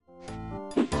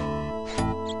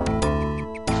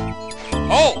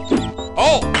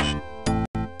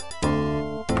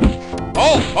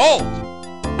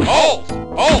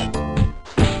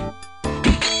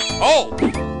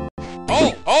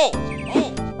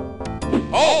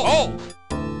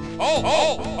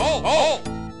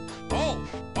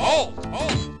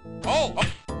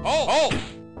Hello,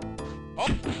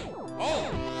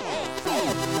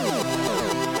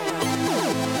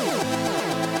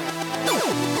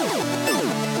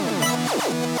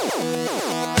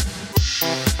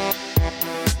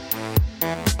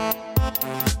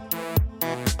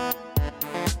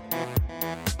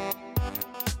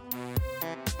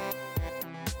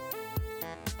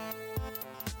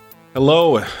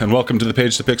 and welcome to the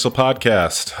Page to Pixel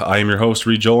podcast. I am your host,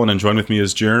 Reed Jolan, and joined with me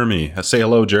is Jeremy. Say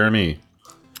hello, Jeremy.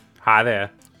 Hi there.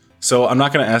 So I'm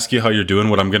not going to ask you how you're doing.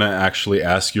 What I'm going to actually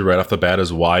ask you right off the bat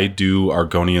is, why do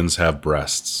Argonians have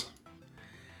breasts?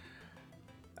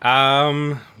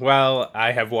 Well,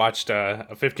 I have watched a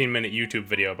 15-minute YouTube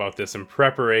video about this in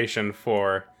preparation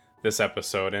for this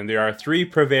episode, and there are three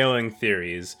prevailing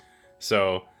theories.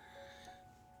 So,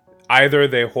 either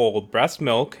they hold breast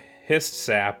milk, hissed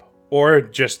sap, or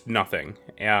just nothing.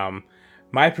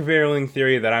 My prevailing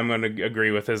theory that I'm going to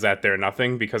agree with is that they're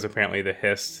nothing, because apparently the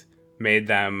hist made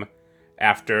them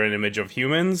after an image of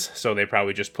humans, so they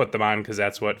probably just put them on because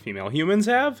that's what female humans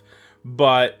have.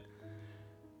 But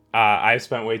I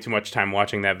spent way too much time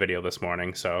watching that video this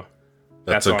morning, so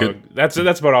that's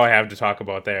about all I have to talk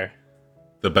about there.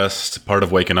 The best part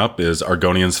of waking up is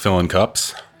Argonians filling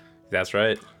cups. That's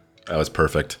right. That was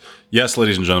perfect. Yes,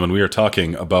 ladies and gentlemen, we are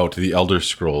talking about the Elder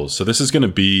Scrolls. So this is going to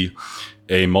be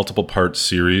a multiple part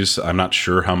series. I'm not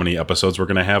sure how many episodes we're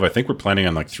going to have. I think we're planning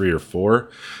on like 3 or 4.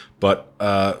 But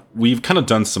we've kind of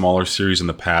done smaller series in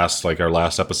the past, like our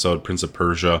last episode, Prince of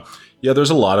Persia. Yeah,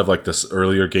 there's a lot of like this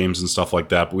earlier games and stuff like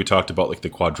that. But we talked about like the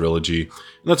quadrilogy. And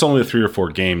that's only 3 or 4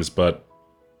 games. But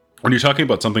when you're talking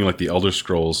about something like the Elder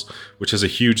Scrolls, which has a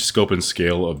huge scope and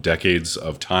scale of decades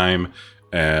of time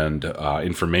and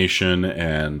information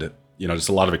and, you know, just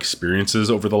a lot of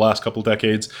experiences over the last couple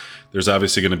decades, there's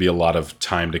obviously going to be a lot of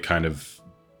time to kind of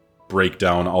break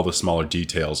down all the smaller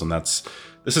details. And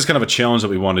this is kind of a challenge that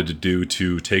we wanted to do,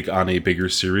 to take on a bigger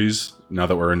series now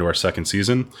that we're into our second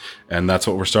season. And that's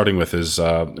what we're starting with is,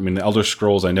 the Elder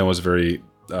Scrolls I know is very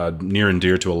near and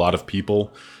dear to a lot of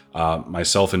people,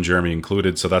 myself and Jeremy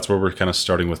included. So that's where we're kind of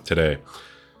starting with today.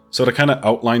 So to kind of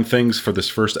outline things for this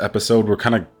first episode, we're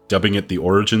kind of dubbing it the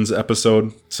Origins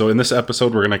episode. So in this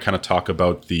episode, we're going to kind of talk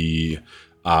about the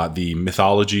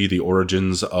mythology, the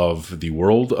origins of the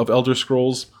world of Elder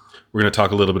Scrolls. We're going to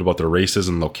talk a little bit about the races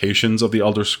and locations of the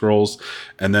Elder Scrolls.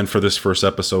 And then for this first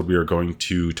episode, we are going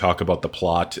to talk about the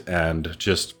plot and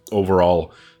just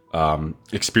overall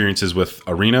experiences with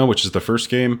Arena, which is the first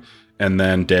game, and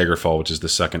then Daggerfall, which is the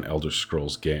second Elder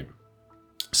Scrolls game.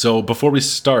 So before we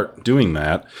start doing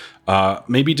that,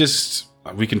 maybe just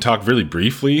we can talk really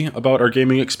briefly about our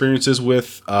gaming experiences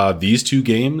with these 2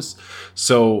 games.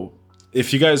 So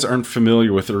if you guys aren't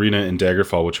familiar with Arena and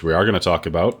Daggerfall, which we are going to talk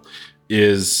about,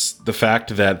 is the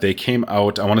fact that they came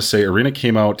out, I want to say Arena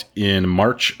came out in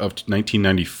March of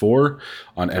 1994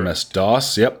 on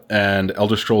MS-DOS, yep, and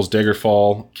Elder Scrolls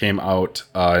Daggerfall came out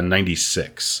in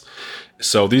 96.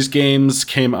 So these games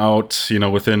came out,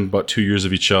 within about 2 years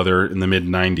of each other in the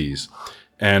mid-90s.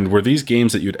 And were these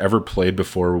games that you'd ever played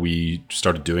before we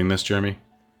started doing this, Jeremy?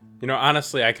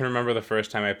 Honestly, I can remember the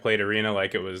first time I played Arena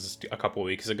like it was a couple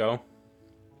weeks ago.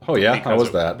 Oh yeah? How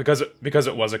was that? Because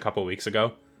it was a couple weeks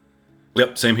ago.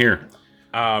 Yep, same here.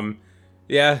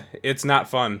 Yeah, it's not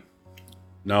fun.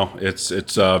 No, it's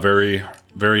very,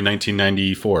 very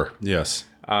 1994, yes.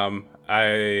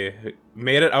 I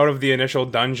made it out of the initial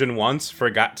dungeon once,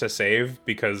 forgot to save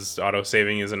because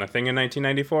auto-saving isn't a thing in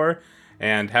 1994,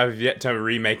 and have yet to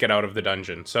remake it out of the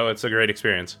dungeon. So it's a great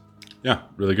experience. Yeah,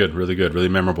 really good, really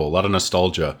memorable. A lot of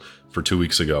nostalgia for 2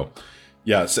 weeks ago.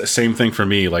 Yeah, same thing for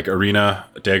me, like Arena,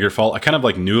 Daggerfall. I kind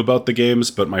of knew about the games,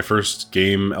 but my first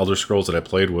game, Elder Scrolls, that I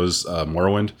played was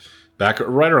Morrowind. Back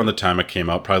right around the time it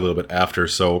came out, probably a little bit after,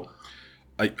 so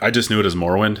I just knew it as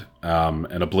Morrowind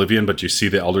and Oblivion, but you see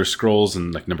the Elder Scrolls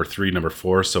in number 3, number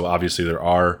 4, so obviously there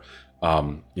are,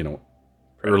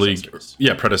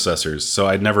 predecessors. So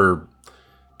I'd never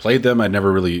played them. I'd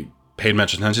never really paid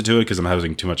much attention to it because I'm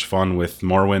having too much fun with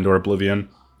Morrowind or Oblivion.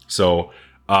 So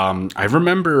I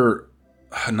remember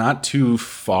not too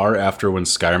far after when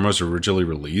Skyrim was originally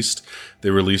released, they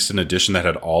released an edition that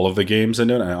had all of the games in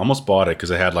it. And I almost bought it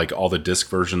because it had all the disc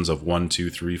versions of 1,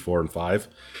 2, 3, 4, and 5.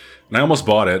 And I almost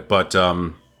bought it, but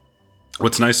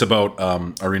what's nice about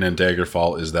Arena and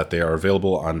Daggerfall is that they are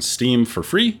available on Steam for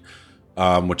free,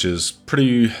 which is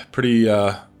pretty good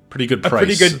price. A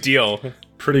pretty good deal.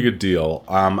 Pretty good deal.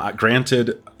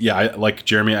 Granted, like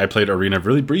Jeremy, I played Arena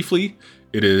really briefly.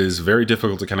 It is very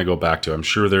difficult to kind of go back to. I'm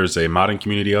sure there's a modding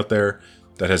community out there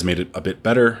that has made it a bit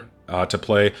better to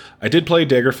play. I did play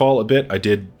Daggerfall a bit. I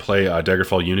did play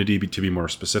Daggerfall Unity, to be more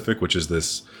specific, which is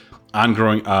this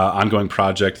ongoing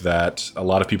project that a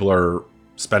lot of people are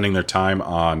spending their time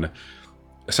on,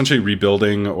 essentially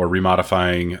rebuilding or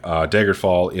remodifying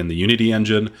Daggerfall in the Unity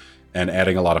engine and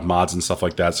adding a lot of mods and stuff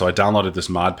like that. So I downloaded this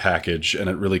mod package, and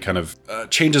it really kind of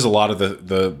changes a lot of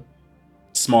the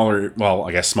smaller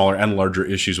and larger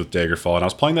issues with Daggerfall. And I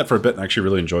was playing that for a bit and actually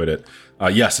really enjoyed it.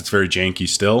 Yes, it's very janky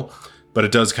still, but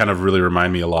it does kind of really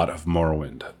remind me a lot of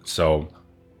Morrowind. So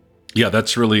yeah,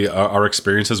 that's really our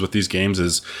experiences with these games.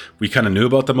 Is we kind of knew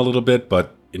about them a little bit,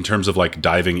 but in terms of like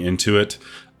diving into it,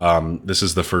 this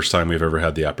is the first time we've ever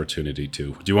had the opportunity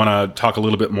to. Do you want to talk a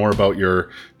little bit more about your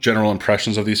general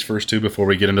impressions of these first two before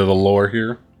we get into the lore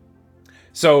here?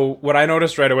 So what I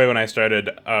noticed right away when I started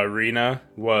Arena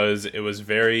was it was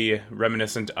very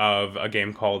reminiscent of a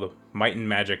game called Might and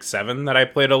Magic 7 that I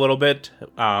played a little bit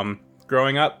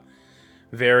growing up.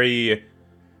 Very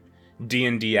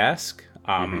D&D-esque.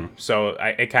 So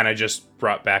it kind of just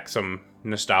brought back some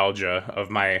nostalgia of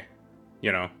my,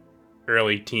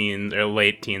 early teens, or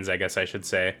late teens, I guess I should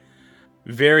say.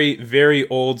 Very, very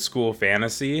old school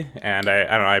fantasy, and I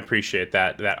don't know, I appreciate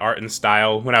that art and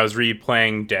style. When I was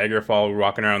replaying Daggerfall,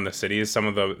 walking around the cities, some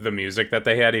of the music that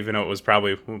they had, even though it was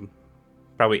probably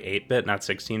 8-bit, not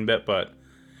 16-bit, but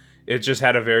it just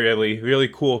had a very, really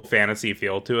cool fantasy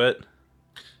feel to it.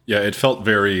 Yeah, it felt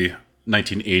very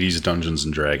 1980s Dungeons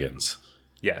and Dragons.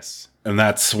 Yes. And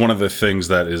that's one of the things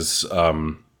that is,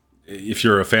 if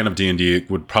you're a fan of D&D, it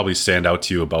would probably stand out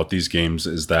to you about these games,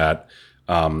 is that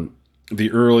the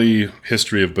early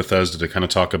history of Bethesda, to kind of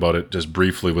talk about it just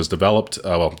briefly, was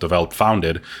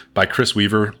founded by Chris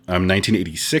Weaver,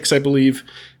 1986, I believe.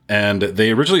 And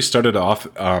they originally started off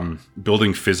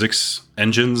building physics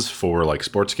engines for like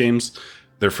sports games.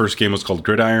 Their first game was called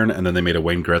Gridiron, and then they made a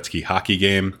Wayne Gretzky hockey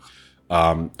game.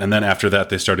 And then after that,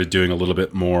 they started doing a little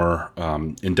bit more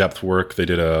in-depth work. They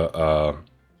did a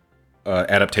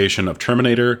adaptation of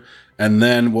Terminator. And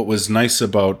then what was nice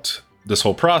about this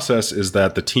whole process is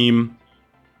that the team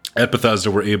at Bethesda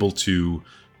were able to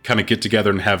kind of get together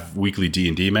and have weekly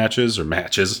D&D matches,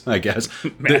 I guess.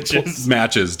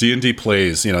 matches. D&D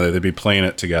plays, they'd be playing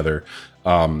it together.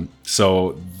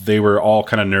 So they were all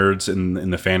kind of nerds in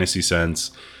the fantasy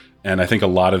sense. And I think a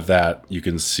lot of that you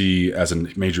can see as a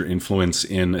major influence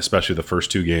in especially the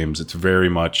first two games. It's very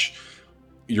much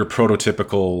your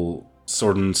prototypical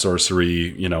sword and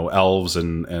sorcery, elves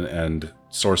and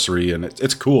sorcery. And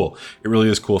it's cool. It really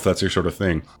is cool if that's your sort of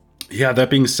thing. Yeah, that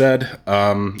being said,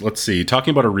 let's see.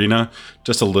 Talking about Arena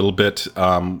just a little bit,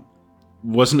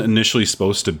 wasn't initially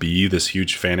supposed to be this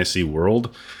huge fantasy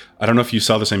world. I don't know if you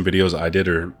saw the same videos I did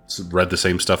or read the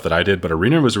same stuff that I did, but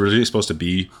Arena was originally supposed to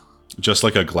be just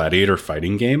like a gladiator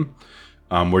fighting game,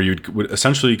 where you would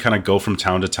essentially kind of go from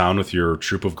town to town with your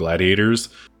troop of gladiators,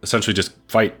 essentially just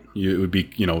fight. It would be,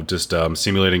 just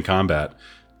simulating combat.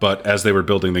 But as they were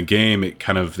building the game, it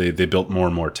kind of they built more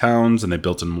and more towns, and they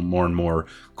built in more and more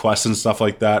quests and stuff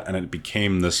like that, and it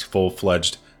became this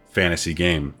full-fledged fantasy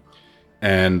game.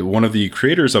 And one of the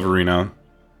creators of Arena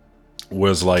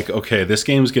was like, okay, this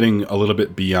game's getting a little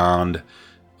bit beyond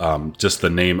just the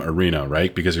name Arena,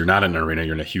 right? Because you're not in an arena,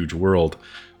 you're in a huge world.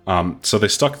 So they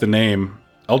stuck the name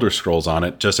Elder Scrolls on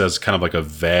it just as kind of like a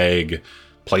vague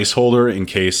placeholder in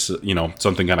case,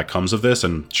 something kind of comes of this,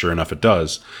 and sure enough, it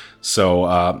does. So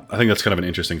I think that's kind of an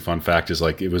interesting fun fact, is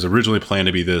like it was originally planned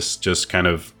to be this just kind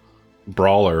of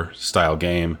brawler style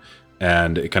game,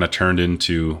 and it kind of turned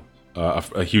into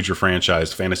a huger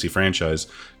fantasy franchise,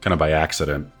 kind of by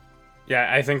accident.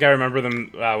 Yeah, I think I remember them,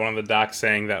 one of the docs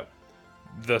saying that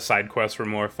the side quests were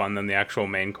more fun than the actual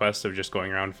main quest of just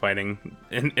going around fighting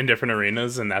in different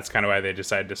arenas, and that's kind of why they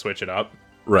decided to switch it up.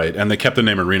 Right, and they kept the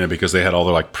name Arena because they had all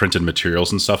the like printed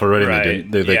materials and stuff already. Right.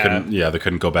 And they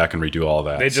couldn't go back and redo all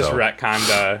that. They just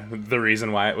retconned the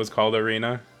reason why it was called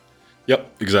Arena.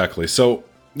 Yep, exactly. So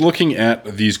looking at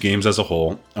these games as a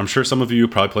whole, I'm sure some of you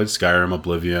probably played Skyrim,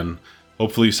 Oblivion.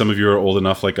 Hopefully some of you are old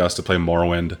enough like us to play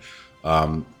Morrowind.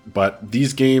 But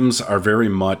these games are very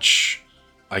much,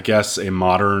 I guess, a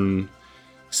modern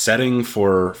setting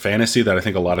for fantasy that I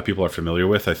think a lot of people are familiar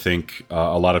with. I think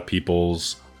a lot of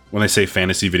people's, when they say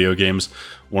fantasy video games,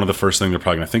 one of the first things they're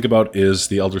probably going to think about is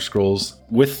the Elder Scrolls.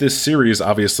 With this series,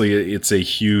 obviously, it's a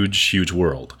huge, huge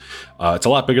world. It's a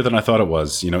lot bigger than I thought it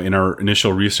was. In our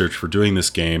initial research for doing this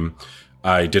game,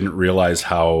 I didn't realize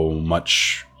how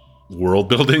much world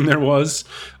building there was.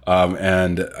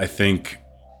 And I think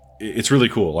it's really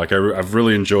cool. Like I've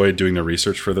really enjoyed doing the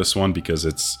research for this one because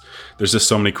there's just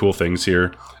so many cool things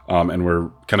here. And we're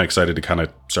kind of excited to kind of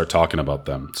start talking about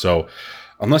them. So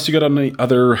unless you got any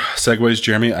other segues,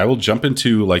 Jeremy, I will jump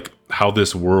into like how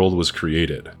this world was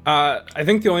created. I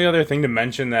think the only other thing to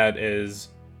mention that is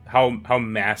how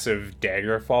massive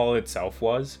Daggerfall itself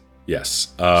was.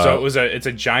 Yes. So it's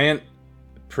a giant,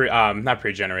 not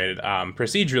pre-generated,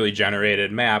 procedurally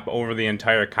generated map over the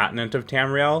entire continent of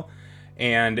Tamriel,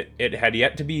 and it had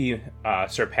yet to be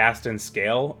surpassed in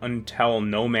scale until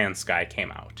No Man's Sky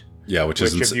came out. Yeah, which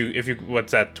if you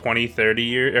what's that, 20, 30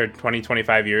 years or 20,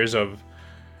 25 years of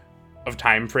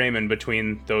time frame in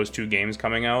between those two games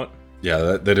coming out.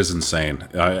 Yeah, that is insane.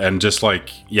 And just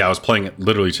like, I was playing it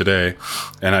literally today,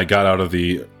 and I got out of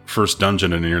the first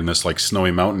dungeon, and you're in this like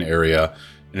snowy mountain area,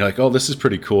 and you're like, oh, this is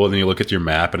pretty cool. And then you look at your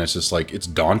map, and it's just like, it's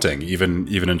daunting. Even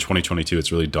in 2022,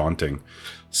 it's really daunting.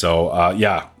 So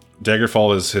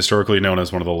Daggerfall is historically known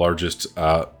as one of the largest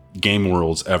game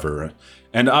worlds ever.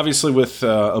 And obviously with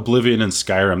Oblivion and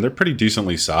Skyrim, they're pretty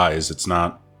decently sized. It's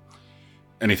not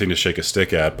anything to shake a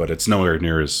stick at, but it's nowhere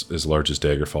near as large as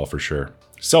Daggerfall for sure.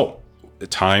 So,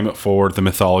 time for the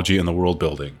mythology and the world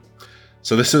building.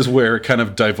 So this is where it kind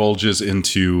of divulges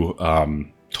into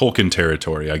Tolkien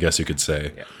territory, I guess you could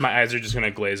say. Yeah, my eyes are just going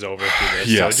to glaze over through this,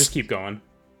 yes. So just keep going.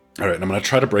 All right, and I'm going to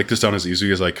try to break this down as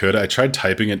easily as I could. I tried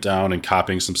typing it down and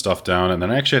copying some stuff down, and then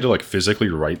I actually had to like physically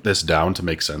write this down to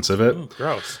make sense of it. Ooh,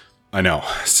 gross. I know.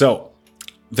 So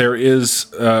there is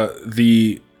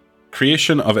the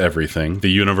creation of everything,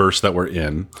 the universe that we're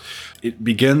in. It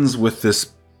begins with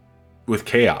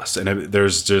chaos, and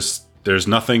there's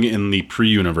nothing in the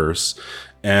pre-universe.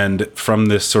 And from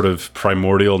this sort of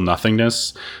primordial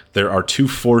nothingness, there are two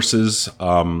forces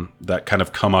that kind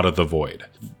of come out of the void.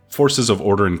 Forces of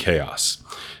order and chaos.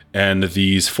 And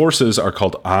these forces are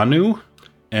called Anu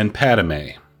and Padme.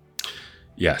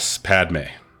 Yes, Padme.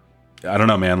 I don't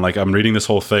know, man. Like, I'm reading this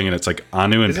whole thing, and it's like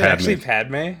Anu and Is it Padme. actually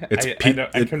Padme?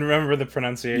 I can remember the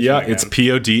pronunciation. Yeah, again. it's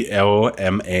Podlmay.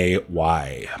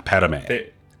 Padme.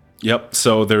 Yep.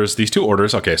 So there's these two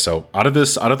orders. Okay, so out of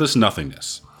this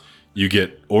nothingness, you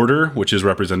get order, which is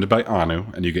represented by Anu,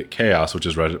 and you get chaos, which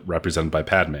is represented by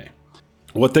Padme.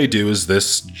 What they do is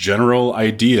this general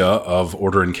idea of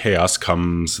order and chaos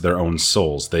comes their own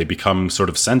souls. They become sort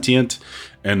of sentient,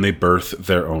 and they birth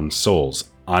their own souls.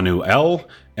 Anu El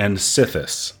and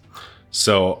Sithis.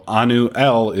 So Anu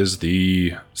El is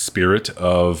the spirit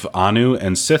of Anu,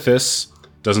 and Sithis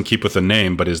doesn't keep with the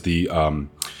name, but is the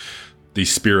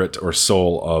spirit or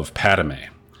soul of Padme.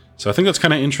 So I think that's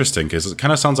kind of interesting because it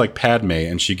kind of sounds like Padme,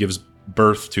 and she gives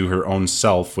birth to her own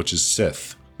self, which is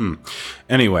Sith.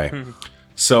 Anyway,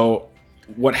 so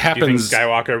what happens? Do you think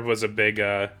Skywalker was a big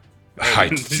I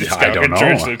don't know.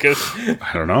 George Lucas?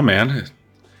 I don't know, man.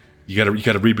 You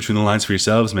gotta read between the lines for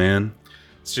yourselves, man.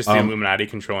 It's just the Illuminati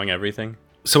controlling everything.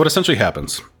 So what essentially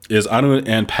happens is Anu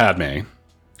and Padme,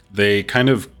 they kind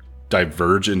of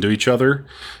diverge into each other,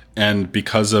 and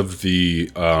because of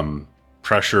the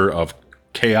pressure of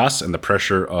chaos and the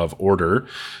pressure of order,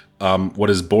 what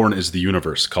is born is the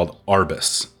universe called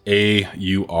Arbus.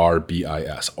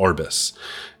 Aurbis. Arbus.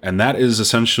 And that is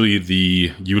essentially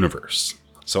the universe.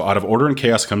 So out of order and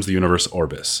chaos comes the universe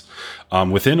Orbis.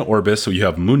 Within Orbis, so you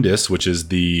have Mundus, which is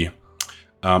the,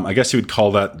 I guess you would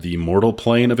call that the mortal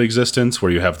plane of existence,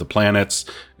 where you have the planets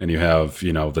and you have,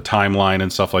 the timeline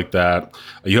and stuff like that.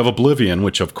 You have Oblivion,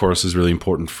 which of course is really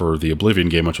important for the Oblivion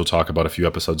game, which we'll talk about a few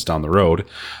episodes down the road.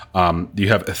 You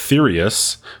have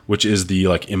Aetherius, which is the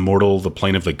immortal, the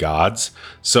plane of the gods.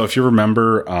 So if you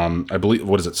remember, I believe,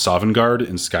 what is it, Sovngarde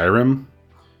in Skyrim?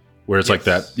 Where it's like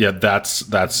that, yeah, that's a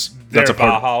part.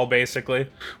 Valhalla, basically.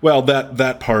 Well,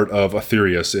 that part of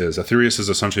Aetherius is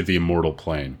essentially the immortal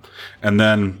plane, and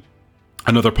then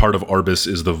another part of Arbus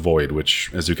is the void, which,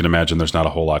 as you can imagine, there's not a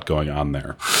whole lot going on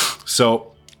there.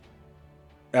 So,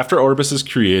 after Arbus is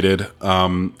created,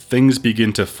 things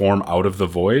begin to form out of the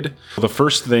void. The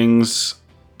first things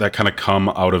that kind of come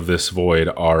out of this void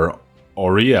are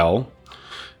Auriel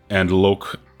and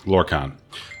Lorkhan.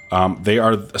 They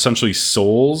are essentially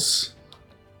souls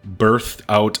birthed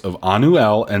out of Anu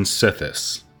El and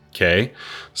Sithis. Okay?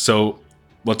 So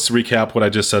let's recap what I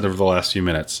just said over the last few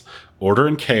minutes. Order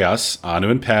and chaos, Anu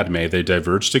and Padme, they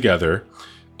diverge together,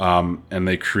 and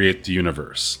they create the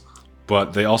universe.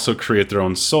 But they also create their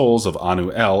own souls of Anu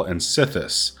El and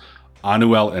Sithis.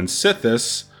 Anu El and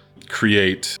Sithis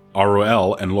create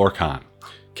Aruel and Lorkhan.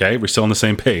 Okay? We're still on the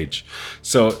same page.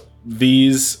 So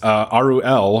these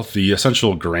Aruel, the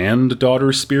essential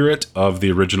granddaughter spirit of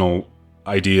the original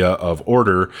idea of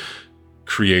order,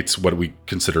 creates what we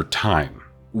consider time.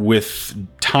 With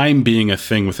time being a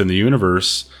thing within the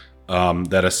universe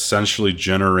that essentially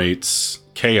generates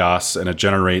chaos, and it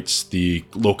generates the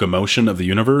locomotion of the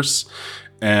universe.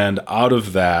 And out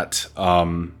of that,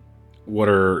 what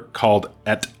are called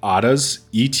Et-Adas,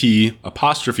 E-T'-Ada.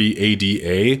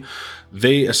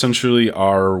 They essentially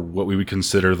are what we would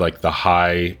consider like the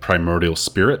high primordial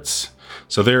spirits.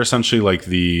 So they're essentially like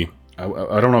I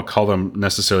don't know, call them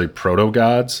necessarily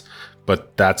proto-gods,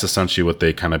 but that's essentially what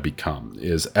they kind of become,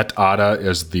 is Et-Ada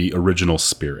is the original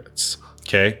spirits.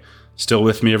 Okay? Still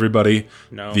with me, everybody?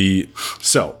 No.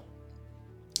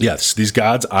 Yes, these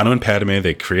gods, Anu and Padme,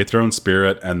 they create their own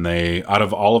spirit, and out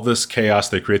of all of this chaos,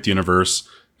 they create the universe,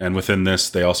 and within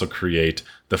this, they also create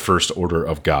the first order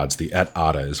of gods. The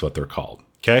Et-Ada is what they're called.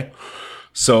 Okay?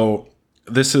 So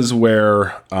this is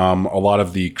where a lot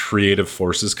of the creative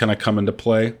forces kind of come into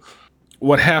play.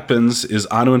 What happens is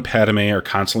Anu and Padme are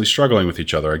constantly struggling with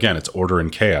each other. Again, it's order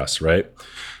and chaos, right?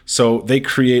 So they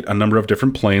create a number of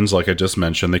different planes, like I just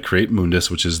mentioned. They create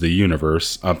Mundus, which is the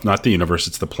universe. Not the universe,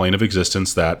 it's the plane of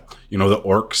existence that, the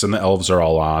orcs and the elves are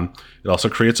all on. It also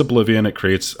creates Oblivion, it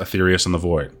creates Aetherius and the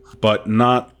Void. But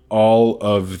not all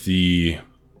of the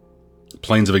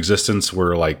planes of existence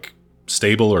were, like,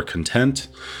 stable or content.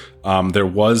 There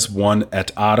was one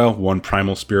Et-Ada, one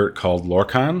primal spirit called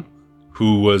Lorkhan,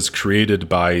 who was created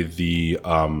by the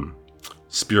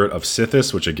spirit of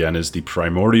Sithis, which again is the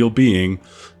primordial being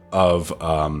of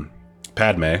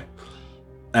Padme.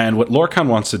 And what Lorkhan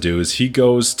wants to do is he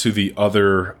goes to the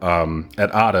other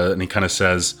Et-Ada and he kind of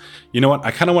says, you know what,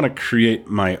 I kind of want to create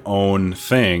my own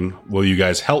thing. Will you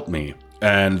guys help me?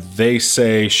 And they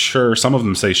say, sure. Some of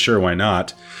them say, sure, why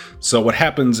not? So what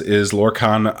happens is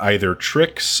Lorkhan either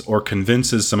tricks or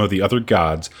convinces some of the other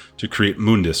gods to create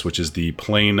Mundus, which is the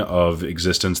plane of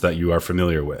existence that you are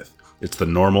familiar with. It's the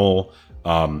normal,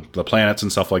 the planets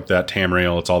and stuff like that,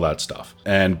 Tamriel, it's all that stuff.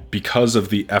 And because of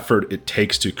the effort it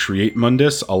takes to create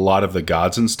Mundus, a lot of the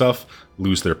gods and stuff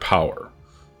lose their power.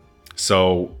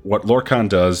 So what Lorkhan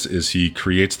does is he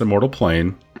creates the mortal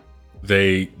plane.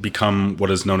 They become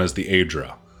what is known as the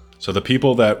Aedra. So the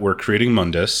people that were creating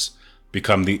Mundus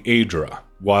become the Aedra,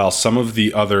 while some of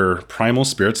the other primal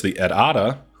spirits, the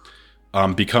Et-Ada,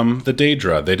 become the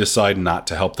Daedra. They decide not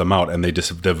to help them out, and they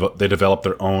develop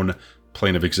their own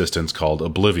plane of existence called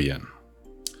Oblivion.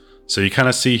 So you kind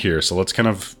of see here, so let's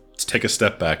take a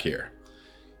step back here.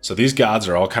 So these gods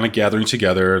are all kind of gathering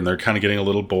together, and they're kind of getting a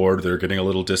little bored, they're getting a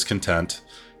little discontent,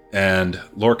 and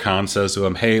Lorkhan says to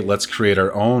them, hey, let's create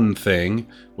our own thing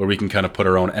where we can kind of put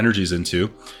our own energies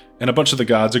into. And a bunch of the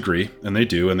gods agree, and they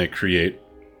do, and they create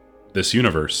this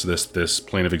universe, this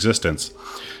plane of existence.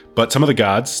 But some of the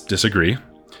gods disagree,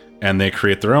 and they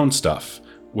create their own stuff,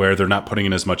 where they're not putting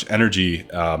in as much energy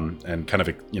and kind of,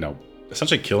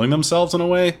 essentially killing themselves in a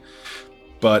way.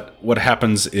 But what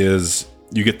happens is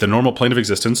you get the normal plane of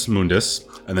existence, Mundus,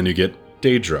 and then you get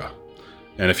Daedra.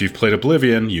 And if you've played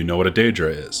Oblivion, you know what a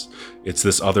Daedra is. It's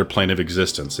this other plane of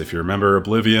existence. If you remember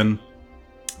Oblivion,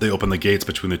 they open the gates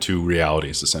between the two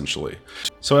realities, essentially.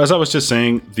 So as I was just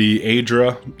saying, the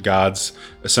Aedra gods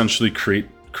essentially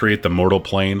create the mortal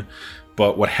plane.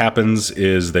 But what happens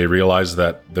is they realize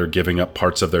that they're giving up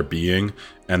parts of their being,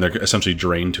 and they're essentially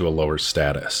drained to a lower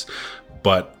status.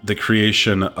 But the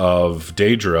creation of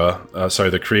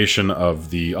the creation of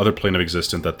the other plane of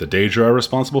existence that the Daedra are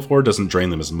responsible for doesn't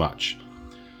drain them as much.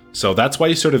 So that's why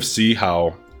you sort of see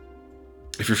how,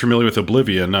 if you're familiar with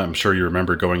Oblivion, I'm sure you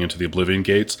remember going into the Oblivion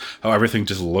gates, how everything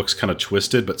just looks kind of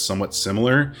twisted but somewhat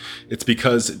similar. It's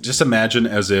because, just imagine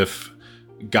as if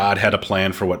God had a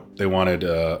plan for what they wanted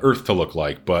Earth to look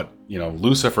like, but,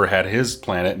 Lucifer had his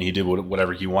planet and he did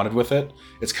whatever he wanted with it.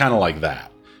 It's kind of like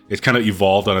that. It's kind of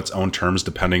evolved on its own terms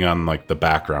depending on, like, the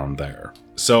background there.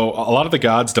 So a lot of the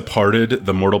gods departed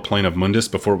the mortal plane of Mundus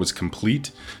before it was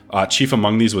complete. Chief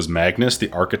among these was Magnus,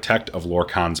 the architect of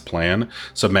Lorkhan's plan.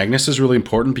 So Magnus is really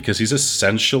important because he's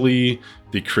essentially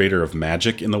the creator of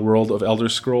magic in the world of Elder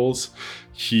Scrolls.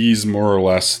 He's more or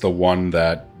less the one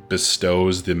that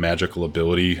bestows the magical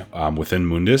ability within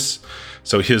Mundus.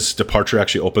 So his departure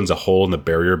actually opens a hole in the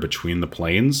barrier between the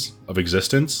planes of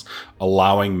existence,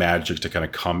 allowing magic to kind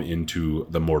of come into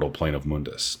the mortal plane of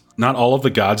Mundus. Not all of the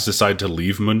gods decide to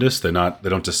leave Mundus. They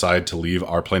don't decide to leave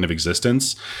our plane of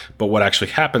existence. But what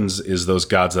actually happens is those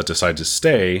gods that decide to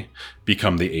stay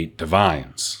become the 8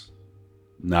 divines.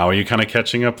 Now are you kind of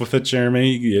catching up with it,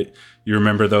 Jeremy? You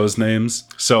remember those names?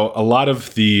 So a lot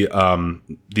of the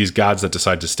these gods that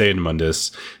decide to stay in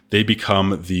Mundus, they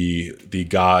become the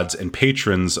gods and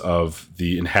patrons of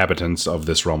the inhabitants of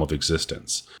this realm of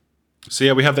existence. So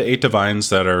yeah, we have the 8 divines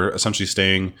that are essentially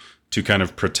staying to kind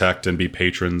of protect and be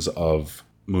patrons of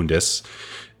Mundus.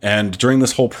 And during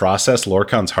this whole process,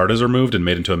 Lorkhan's heart is removed and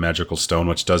made into a magical stone,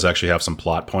 which does actually have some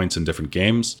plot points in different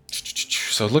games.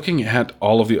 So looking at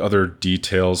all of the other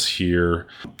details here,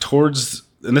 towards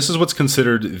and this is what's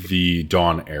considered the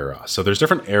Dawn era. So there's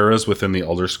different eras within the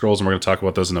Elder Scrolls, and we're going to talk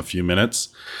about those in a few minutes.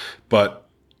 But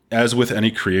as with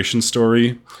any creation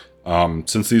story,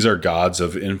 since these are gods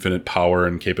of infinite power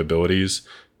and capabilities,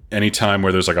 anytime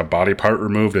where there's like a body part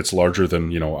removed, it's larger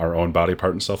than, our own body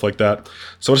part and stuff like that.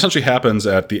 So what essentially happens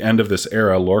at the end of this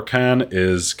era, Lorkhan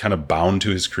is kind of bound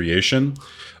to his creation,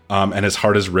 and his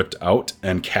heart is ripped out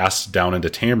and cast down into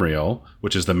Tamriel,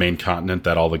 which is the main continent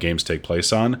that all the games take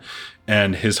place on.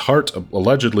 And his heart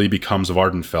allegedly becomes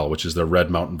Vardenfell, which is the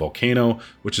Red Mountain volcano,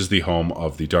 which is the home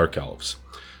of the Dark Elves.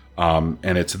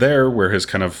 And it's there where his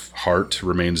kind of heart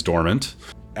remains dormant.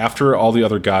 After all the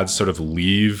other gods sort of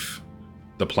leave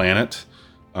the planet,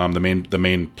 the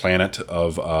main planet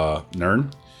of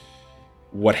Nirn,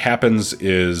 what happens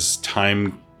is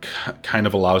time kind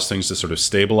of allows things to sort of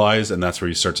stabilize, and that's where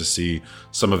you start to see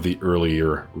some of the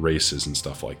earlier races and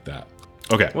stuff like that.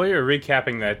 Okay. While you're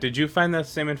recapping that, did you find that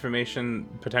same information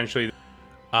potentially?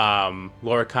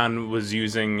 Lorkhan was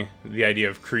using the idea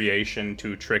of creation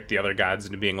to trick the other gods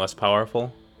into being less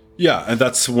powerful? Yeah, and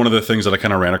that's one of the things that I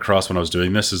kind of ran across when I was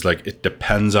doing this is like it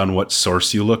depends on what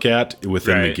source you look at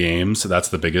within the game. So that's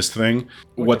the biggest thing.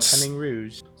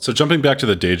 So jumping back to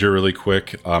the Daedra really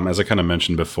quick, as I kind of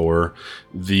mentioned before,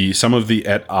 some of the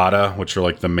Et Ada, which are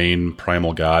like the main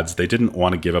primal gods, they didn't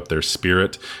want to give up their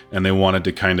spirit, and they wanted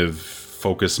to kind of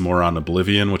focus more on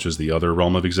Oblivion, which is the other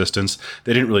realm of existence.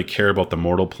 They didn't really care about the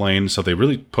mortal plane, so they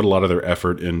really put a lot of their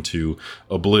effort into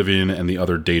Oblivion and the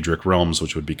other Daedric realms,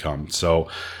 which would become. So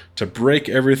to break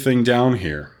everything down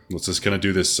here, let's just kind of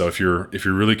do this. So if you're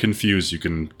really confused, you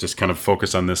can just kind of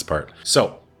focus on this part.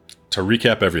 So to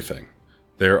recap everything,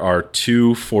 there are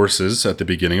two forces at the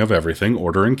beginning of everything,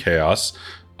 order and chaos.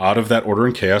 Out of that order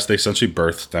and chaos, they essentially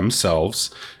birth themselves,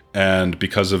 and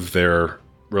because of their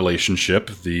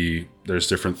relationship, there's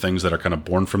different things that are kind of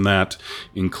born from that,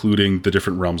 including the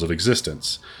different realms of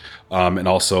existence. And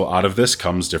also out of this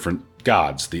comes different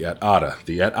gods, the Et Ada.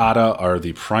 The Et Ada are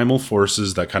the primal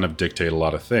forces that kind of dictate a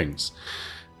lot of things.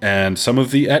 And some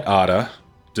of the Et Ada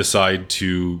decide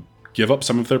to give up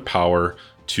some of their power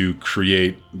to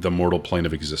create the mortal plane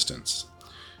of existence.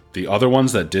 The other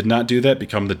ones that did not do that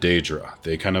become the Daedra.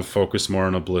 They kind of focus more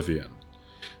on Oblivion.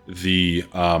 The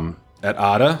Et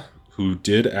Ada, who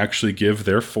did actually give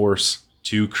their force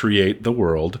to create the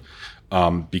world,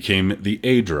 became the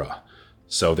Aedra.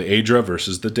 So the Aedra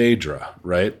versus the Daedra,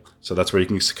 right? So that's where you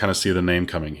can kind of see the name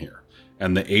coming here.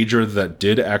 And the Aedra that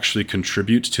did actually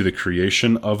contribute to the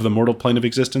creation of the mortal plane of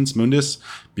existence, Mundus,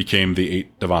 became the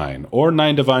 8 Divine, or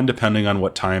 9 Divine, depending on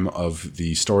what time of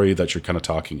the story that you're kind of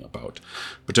talking about.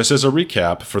 But just as a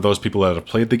recap, for those people that have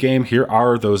played the game, here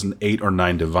are those 8 or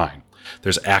 9 Divine.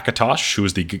 There's Akatosh, who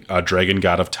is the dragon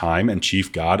god of time and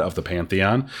chief god of the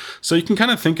pantheon. So you can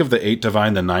kind of think of the 8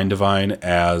 Divine, the 9 Divine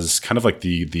as kind of like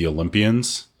the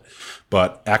Olympians.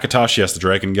 But Akatosh, yes, the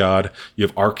dragon god. You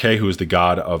have Arche, who is the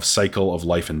god of cycle of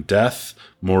life and death,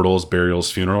 mortals, burials,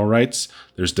 funeral rites.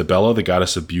 There's Dibella, the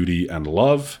goddess of beauty and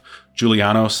love.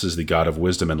 Julianos is the god of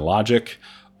wisdom and logic.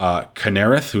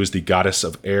 Kynareth, who is the goddess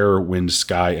of air, wind,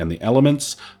 sky, and the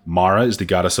elements. Mara is the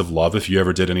goddess of love. If you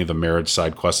ever did any of the marriage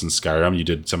side quests in Skyrim, you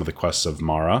did some of the quests of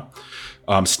Mara.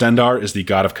 Stendarr is the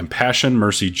god of compassion,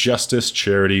 mercy, justice,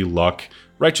 charity, luck,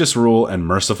 righteous rule, and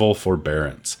merciful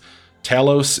forbearance.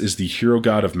 Talos is the hero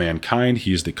god of mankind.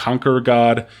 He's the conqueror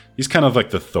god. He's kind of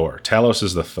like the Thor. Talos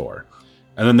is the Thor.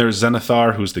 And then there's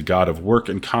Zenithar, who's the god of work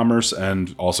and commerce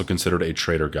and also considered a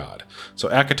trader god. So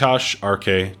Akatosh,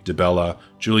 Arche, Dibella,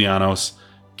 Julianos,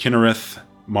 Kynareth,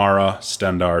 Mara,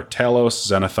 Stendarr, Talos,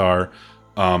 Zenithar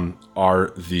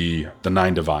are the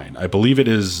 9 Divine. I believe it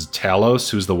is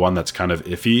Talos who's the one that's kind of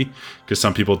iffy, because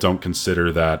some people don't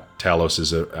consider that Talos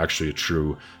is actually a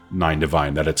true 9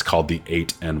 Divine, that it's called the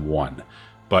 8 and 1.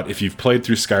 But if you've played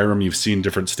through Skyrim, you've seen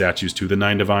different statues to the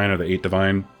 9 Divine or the 8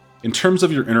 Divine. In terms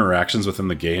of your interactions within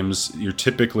the games, you're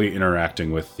typically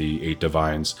interacting with the 8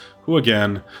 Divines, who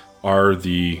again are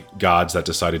the gods that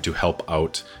decided to help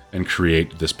out and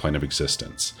create this plane of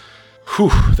existence.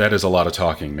 Whew, that is a lot of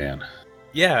talking, man.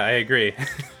 Yeah, I agree.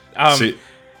 So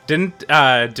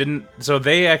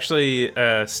they actually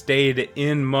stayed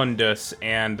in Mundus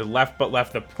and left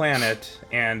the planet,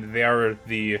 and they are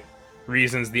the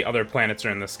reasons the other planets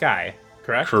are in the sky,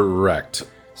 correct? Correct.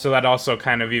 So that also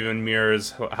kind of even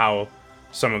mirrors how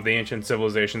some of the ancient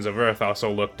civilizations of Earth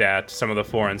also looked at some of the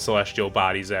foreign celestial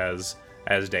bodies as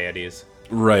deities.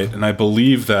 Right, and I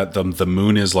believe that the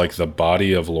moon is like the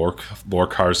body of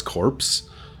Lorkhan's corpse.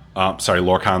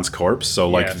 Lorkhan's corpse. So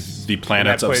like yes. The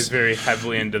planets and that plays very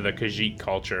heavily into the Khajiit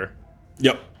culture.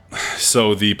 Yep.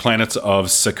 So the planets of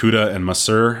Sakuda and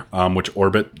Masur, which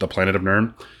orbit the planet of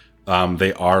Nirn,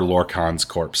 they are Lorkhan's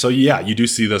corpse. So yeah, you do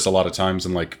see this a lot of times,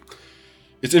 and like,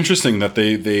 it's interesting that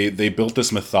they built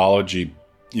this mythology,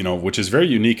 which is very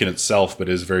unique in itself, but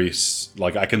is very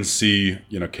like, I can see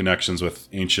connections with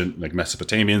ancient like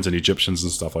Mesopotamians and Egyptians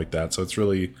and stuff like that. So it's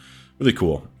really really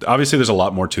cool. Obviously, there's a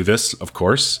lot more to this, of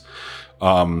course.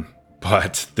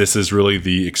 But this is really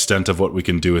the extent of what we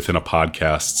can do within a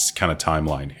podcast's kind of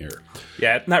timeline here.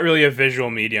 Yeah, not really a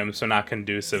visual medium, so not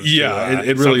conducive. Yeah, to,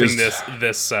 it really is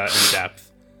this in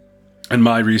depth. And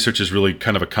my research is really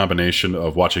kind of a combination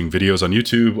of watching videos on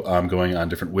YouTube, going on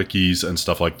different wikis and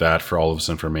stuff like that for all of this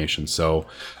information. So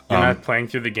you're not playing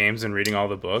through the games and reading all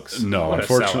the books. No,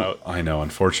 unfortunately, I know.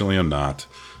 Unfortunately, I'm not.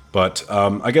 But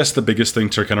I guess the biggest thing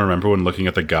to kind of remember when looking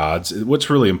at the gods, what's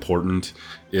really important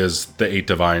is the 8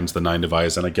 divines, the 9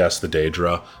 divines, and I guess the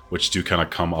Daedra, which do kind of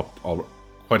come up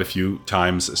quite a few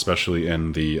times, especially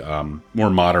in the more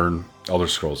modern Elder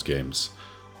Scrolls games.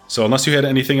 So unless you had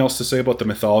anything else to say about the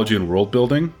mythology and world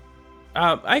building?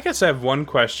 I guess I have one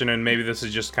question, and maybe this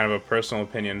is just kind of a personal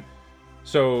opinion.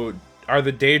 So are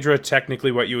the Daedra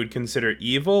technically what you would consider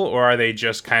evil, or are they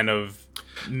just kind of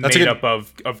made up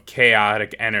of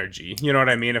chaotic energy? You know what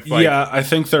I mean? Yeah, I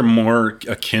think they're more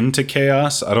akin to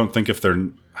chaos. I don't think if they're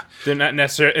not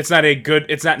necessarily.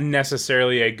 It's not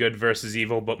necessarily a good versus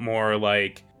evil, but more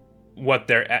like what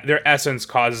their essence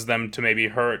causes them to maybe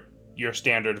hurt your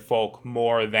standard folk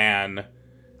more than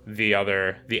the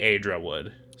Aedra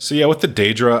would. So yeah, with the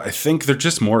Daedra, I think they're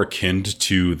just more akin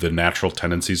to the natural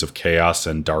tendencies of chaos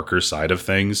and darker side of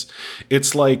things.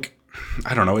 It's like,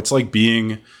 I don't know, it's like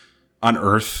being on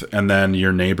Earth and then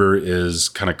your neighbor is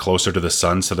kind of closer to the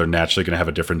sun, so they're naturally going to have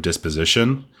a different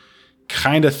disposition.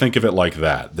 Kind of think of it like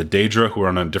that. The Daedra, who are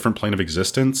on a different plane of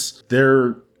existence,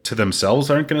 they're to themselves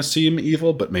aren't going to seem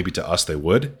evil, but maybe to us they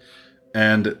would.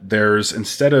 And there's,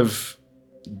 instead of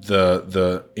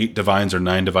the 8 divines or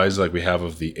 9 divines like we have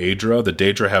of the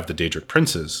Daedra have the Daedric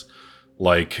princes.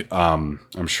 Like, I'm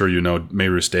sure you know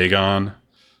Merus Dagon,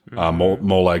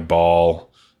 Molag Bal,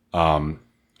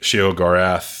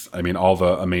 Sheogorath. I mean, all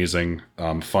the amazing,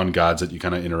 fun gods that you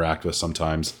kind of interact with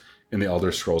sometimes in the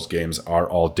Elder Scrolls games are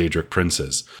all Daedric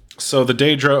princes. So the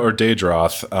Daedra or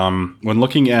Daedroth, when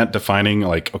looking at defining,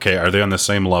 like, okay, are they on the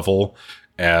same level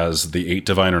as the 8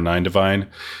 divine or 9 divine?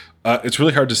 It's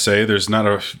really hard to say. There's not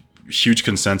a huge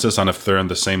consensus on if they're on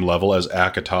the same level as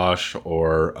Akatosh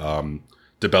or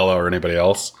Dibella or anybody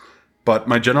else. But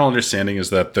my general understanding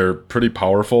is that they're pretty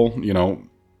powerful.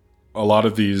 A lot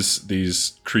of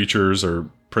these creatures or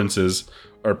princes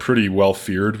are pretty well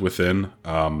feared within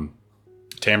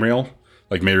Tamriel.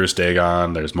 Like Merus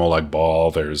Dagon, there's Molag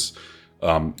Bal, there's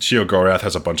Sheogorath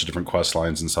has a bunch of different quest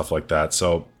lines and stuff like that.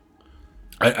 So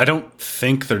I don't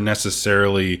think they're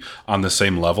necessarily on the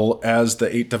same level as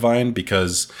the 8 divine,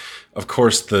 because of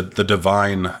course the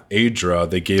divine Aedra,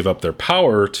 they gave up their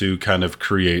power to kind of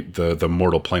create the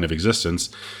mortal plane of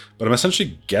existence. But I'm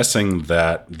essentially guessing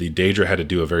that the Daedra had to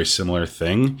do a very similar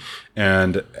thing.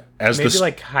 And as maybe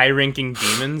like high-ranking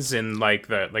demons in like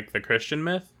the Christian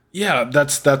myth. Yeah,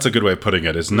 that's a good way of putting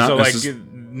it. It's not so like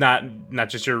not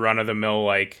just your run-of-the-mill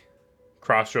like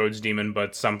Crossroads demon,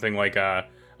 but something like a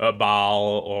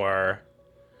Baal or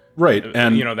right,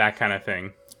 and that kind of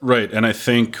thing. Right, and I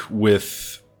think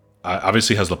with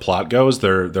obviously as the plot goes,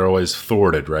 they're always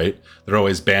thwarted, right? They're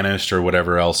always banished or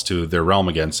whatever else to their realm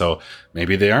again. So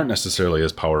maybe they aren't necessarily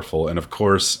as powerful. And of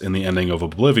course, in the ending of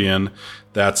Oblivion,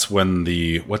 that's when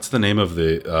what's the name of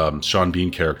the Sean Bean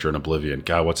character in Oblivion?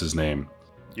 God, what's his name?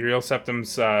 Uriel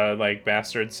Septim's like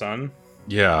bastard son.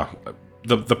 Yeah,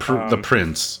 the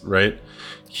prince, right?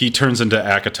 He turns into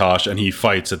Akatosh and he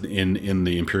fights in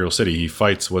the Imperial City. He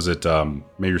fights, was it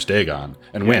Merus Dagon,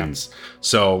 and wins.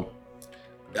 So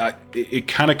it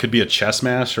kind of could be a chess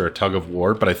match or a tug of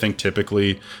war, but I think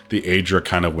typically the Aedra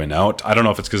kind of win out. I don't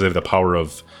know if it's because they have the power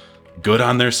of good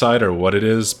on their side or what it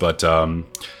is, but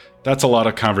that's a lot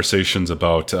of conversations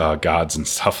about gods and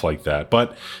stuff like that.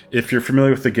 But if you're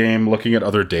familiar with the game, looking at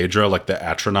other Daedra, like the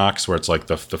Atronachs, where it's like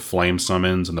the flame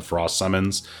summons and the frost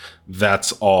summons,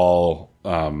 that's all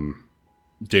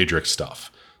Daedric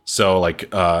stuff. So like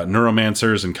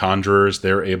neuromancers and conjurers,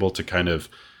 they're able to kind of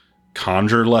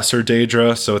conjure lesser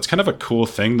Daedra. So it's kind of a cool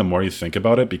thing the more you think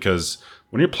about it, because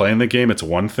when you're playing the game, it's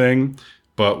one thing.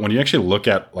 But when you actually look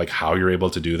at like how you're able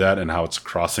to do that and how it's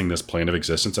crossing this plane of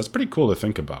existence, that's pretty cool to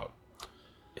think about.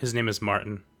 His name is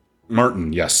Martin.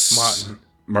 Martin, yes.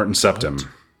 Martin Septim.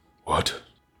 What?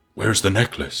 Where's the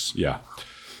necklace? Yeah.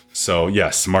 So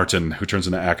yes, Martin, who turns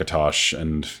into Akatosh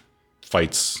and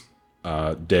fights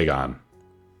Dagon.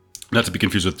 Not to be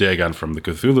confused with Dagon from the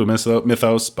Cthulhu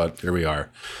mythos, but here we are.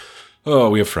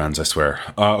 Oh, we have friends, I swear.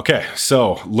 Okay,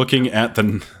 so looking at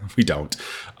the... We don't.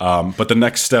 But the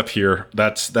next step here,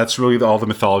 that's really all the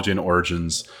mythology and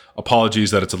origins. Apologies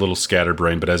that it's a little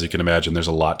scatterbrained, but as you can imagine, there's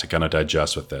a lot to kind of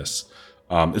digest with this.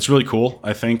 It's really cool,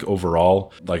 I think,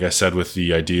 overall. Like I said, with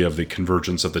the idea of the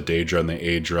convergence of the Daedra and the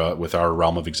Aedra with our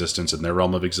realm of existence and their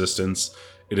realm of existence,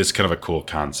 it is kind of a cool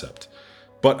concept.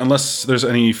 But unless there's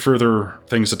any further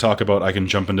things to talk about, I can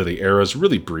jump into the eras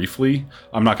really briefly.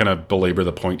 I'm not going to belabor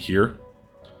the point here.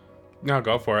 No,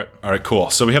 go for it. All right, cool.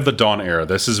 So we have the Dawn Era.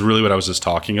 This is really what I was just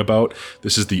talking about.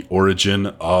 This is the origin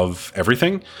of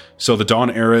everything. So the Dawn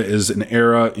Era is an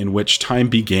era in which time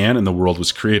began and the world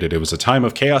was created. It was a time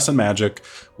of chaos and magic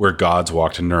where gods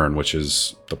walked in Nirn, which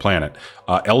is the planet.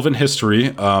 Elven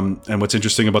history, and what's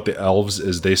interesting about the elves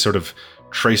is they sort of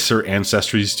trace their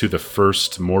ancestries to the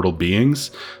first mortal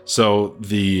beings. So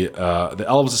the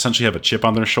elves essentially have a chip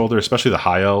on their shoulder, especially the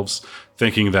high elves,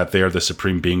 thinking that they are the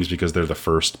supreme beings because they're the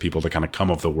first people to kind of come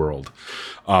of the world.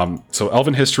 So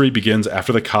elven history begins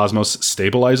after the cosmos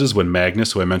stabilizes, when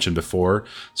Magnus, who I mentioned before,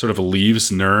 sort of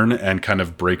leaves Nirn and kind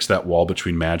of breaks that wall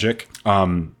between magic.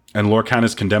 And Lorkhan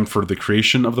is condemned for the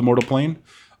creation of the mortal plane.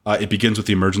 It begins with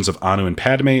the emergence of Anu and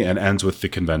Padme and ends with the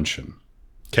convention.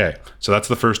 Okay, so that's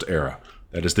the first era.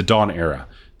 That is the Dawn Era.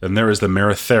 Then there is the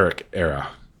Merethic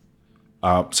Era.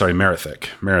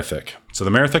 Merethic. So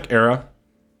the Merethic Era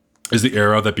is the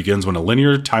era that begins when a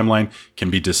linear timeline can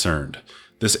be discerned.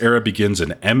 This era begins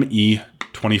in ME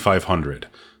 2500.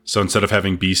 So instead of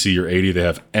having BC or 80, they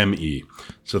have ME.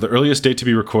 So the earliest date to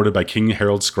be recorded by King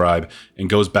Harold Scribe and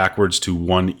goes backwards to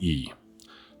 1E,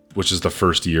 which is the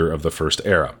first year of the first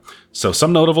era. So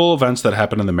some notable events that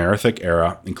happened in the Merethic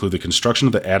era include the construction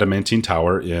of the Adamantine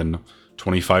Tower in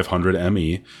 2500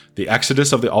 ME, the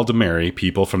exodus of the Aldemari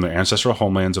people from their ancestral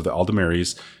homelands of the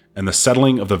Aldemaris, and the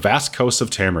settling of the vast coasts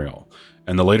of Tamriel,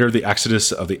 and later the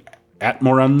exodus of the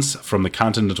Atmorans from the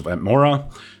continent of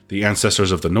Atmora, the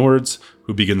ancestors of the Nords,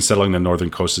 who begin settling the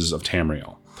northern coasts of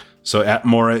Tamriel. So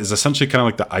Atmora is essentially kind of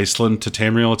like the Iceland to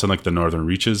Tamriel. It's in like the northern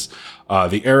reaches.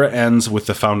 The era ends with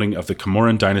the founding of the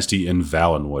Camoran dynasty in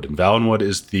Valenwood. And Valenwood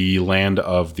is the land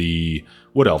of the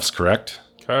Wood Elves, correct?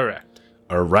 Correct.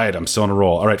 All right, I'm still on a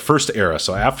roll. All right, first era.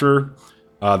 So after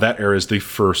that era is the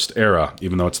first era,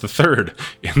 even though it's the third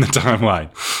in the timeline.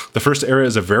 The first era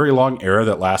is a very long era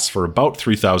that lasts for about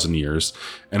 3,000 years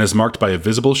and is marked by a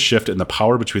visible shift in the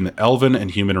power between the elven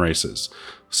and human races.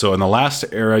 So in the last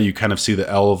era, you kind of see the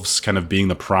elves kind of being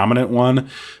the prominent one,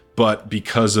 but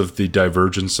because of the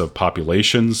divergence of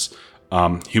populations,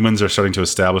 humans are starting to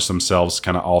establish themselves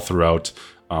kind of all throughout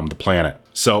the planet.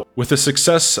 So, with the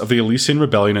success of the Elysian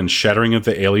Rebellion and shattering of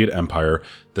the Ayleid Empire,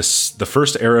 the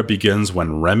first era begins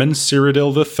when Remen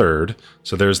Cyrodiil III,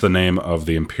 so there's the name of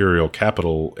the imperial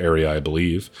capital area, I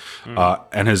believe,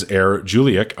 and his heir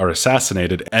Juliac are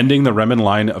assassinated, ending the Remen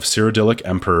line of Cyrodiilic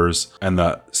emperors, and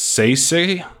the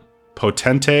Saesei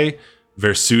Potente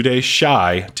Versude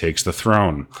Shai takes the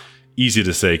throne. Easy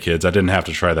to say, kids. I didn't have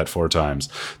to try that 4 times.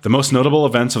 The most notable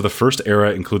events of the first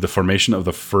era include the formation of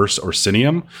the First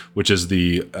Orsinium, which is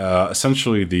the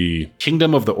essentially the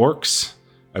kingdom of the orcs,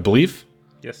 I believe.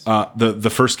 Yes.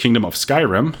 The first kingdom of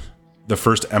Skyrim, the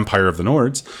first empire of the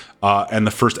Nords, and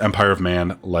the first empire of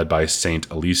man led by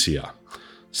Saint Alicia.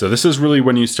 So this is really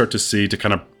when you start to see, to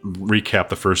kind of recap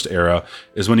the first era,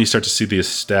 is when you start to see the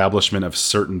establishment of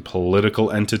certain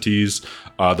political entities,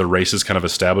 the races kind of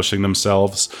establishing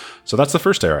themselves. So that's the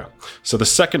first era. So the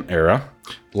second era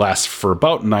lasts for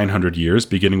about 900 years,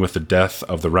 beginning with the death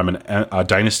of the Remen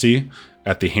dynasty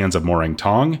at the hands of Morang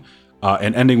Tong,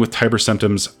 and ending with Tiber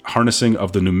Septim's harnessing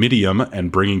of the Numidium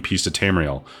and bringing peace to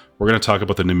Tamriel. We're going to talk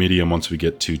about the Numidium once we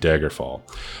get to Daggerfall.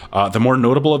 The more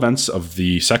notable events of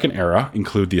the second era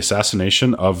include the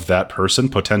assassination of that person,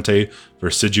 Potente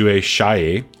Versidue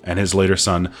Shai, and his later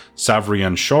son,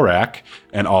 Savrian Shorak,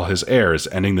 and all his heirs,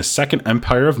 ending the Second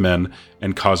Empire of Men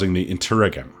and causing the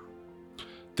Interregnum.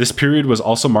 This period was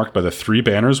also marked by the Three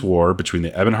Banners War between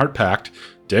the Ebonheart Pact,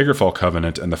 Daggerfall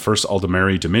Covenant, and the First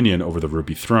Aldemari Dominion over the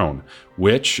Ruby Throne,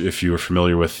 which, if you are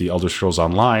familiar with the Elder Scrolls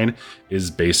Online,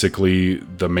 is basically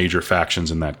the major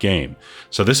factions in that game.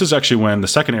 So this is actually when the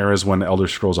second era is when Elder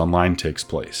Scrolls Online takes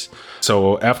place.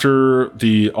 So after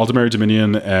the Aldemari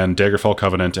Dominion and Daggerfall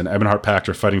Covenant and Ebonheart Pact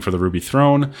are fighting for the Ruby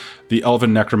Throne, the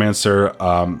Elven Necromancer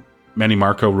Manny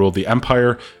Marco ruled the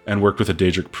Empire and worked with the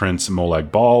Daedric prince Molag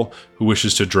Bal, who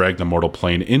wishes to drag the mortal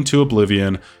plane into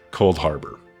oblivion, Cold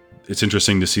Harbor. It's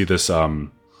interesting to see this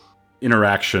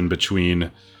interaction between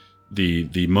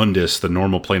the Mundus, the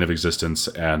normal plane of existence,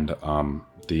 and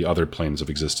the other planes of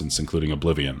existence, including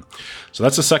Oblivion. So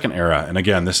that's the second era, and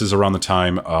again, this is around the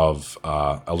time of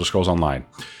Elder Scrolls Online.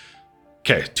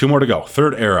 Okay, 2 more to go.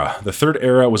 Third Era. The Third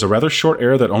Era was a rather short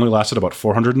era that only lasted about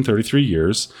 433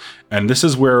 years, and this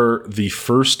is where the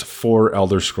first 4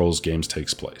 Elder Scrolls games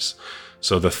takes place.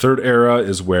 So the Third Era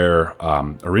is where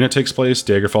Arena takes place,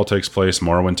 Daggerfall takes place,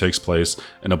 Morrowind takes place,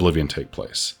 and Oblivion take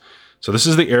place. So this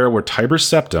is the era where Tiber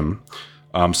Septim,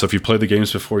 so if you've played the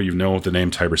games before, you know the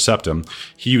name Tiber Septim,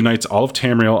 he unites all of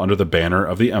Tamriel under the banner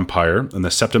of the Empire, and the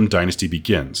Septim dynasty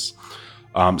begins.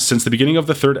 Since the beginning of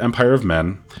the Third Empire of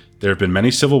Men, there have been many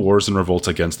civil wars and revolts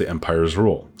against the Empire's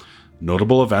rule.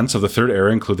 Notable events of the Third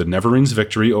Era include the Nevereen's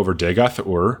victory over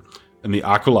Dagoth-Ur, and the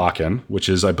Akulakan, which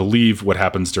is, I believe, what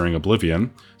happens during what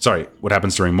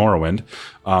happens during Morrowind,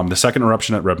 the second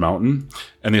eruption at Red Mountain,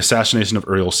 and the assassination of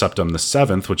Uriel Septim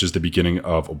VII, which is the beginning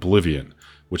of Oblivion,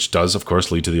 which does, of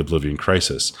course, lead to the Oblivion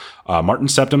Crisis. Martin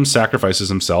Septim sacrifices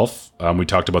himself. We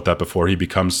talked about that before. He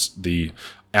becomes the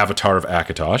avatar of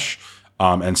Akatosh,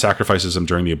 and sacrifices him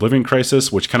during the Oblivion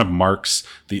Crisis, which kind of marks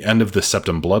the end of the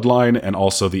Septim bloodline and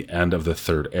also the end of the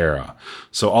Third Era.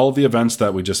 So all of the events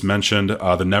that we just mentioned, the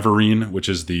Nevereen, which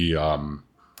is the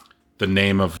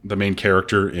name of the main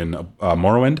character in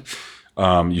Morrowind,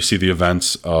 you see the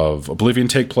events of Oblivion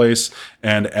take place,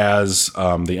 and as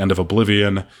the end of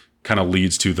Oblivion kind of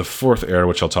leads to the Fourth Era,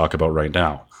 which I'll talk about right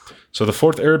now. So the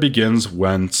Fourth Era begins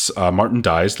once Martin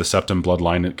dies, the Septim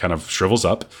bloodline, it kind of shrivels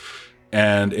up,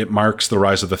 and it marks the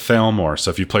rise of the Thalmor. So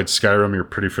if you played Skyrim, you're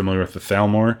pretty familiar with the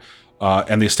Thalmor,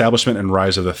 and the establishment and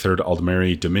rise of the Third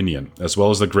Aldmeri Dominion, as well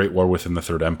as the Great War within the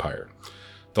Third Empire.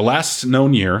 The last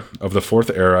known year of the Fourth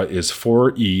Era is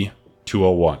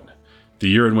 4E201, the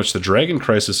year in which the Dragon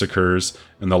Crisis occurs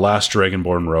and the last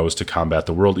Dragonborn rose to combat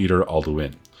the World Eater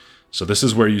Alduin. So this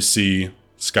is where you see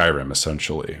Skyrim,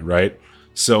 essentially, right?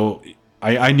 So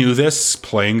I knew this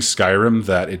playing Skyrim,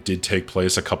 that it did take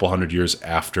place a couple hundred years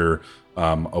after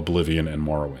Oblivion and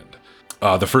Morrowind.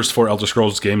 The first 4 Elder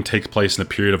Scrolls game take place in a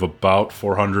period of about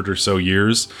 400 or so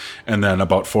years, and then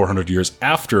about 400 years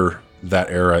after that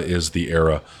era is the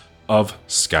era of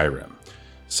Skyrim.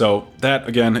 So that,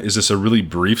 again, is just a really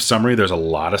brief summary. There's a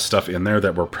lot of stuff in there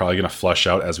that we're probably going to flesh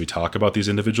out as we talk about these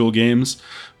individual games.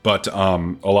 But a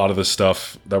lot of the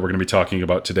stuff that we're going to be talking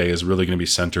about today is really going to be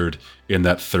centered in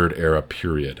that Third Era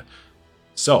period.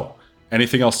 So,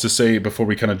 anything else to say before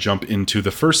we kind of jump into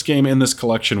the first game in this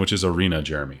collection, which is Arena,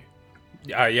 Jeremy?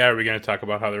 Yeah, are we going to talk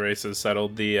about how the races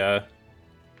settled the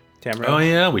Tamriel? Oh,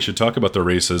 yeah, we should talk about the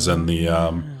races and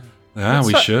the...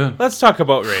 we should. Let's talk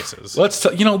about races. Let's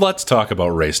talk about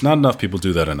race. Not enough people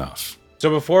do that enough. So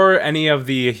before any of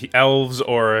the elves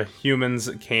or humans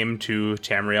came to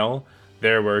Tamriel,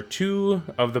 there were 2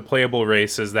 of the playable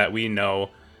races that we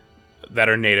know that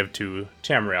are native to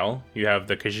Tamriel. You have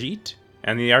the Khajiit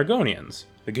and the Argonians.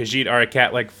 The Khajiit are a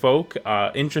cat-like folk.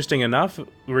 Interesting enough,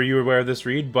 were you aware of this,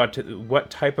 Reed? But what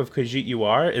type of Khajiit you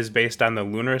are is based on the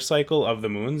lunar cycle of the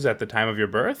moons at the time of your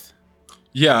birth.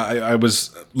 Yeah, I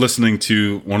was listening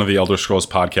to one of the Elder Scrolls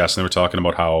podcasts, and they were talking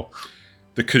about how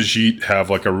the Khajiit have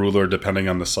like a ruler depending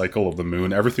on the cycle of the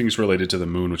moon. Everything's related to the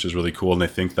moon, which is really cool, and they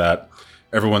think that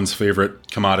everyone's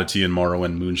favorite commodity in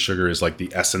Morrowind, moon sugar, is like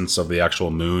the essence of the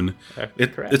actual moon.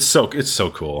 It's so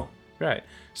cool. Right.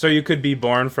 So you could be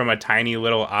born from a tiny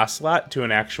little ocelot to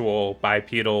an actual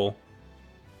bipedal,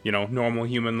 normal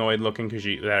humanoid-looking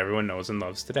Khajiit that everyone knows and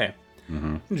loves today.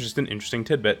 Mm-hmm. Just an interesting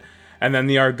tidbit. And then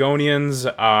the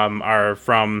Argonians are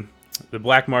from the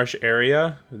Black Marsh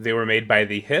area. They were made by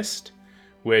the Hist,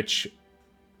 which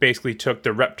basically took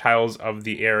the reptiles of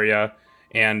the area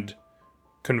and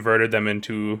converted them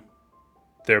into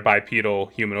their bipedal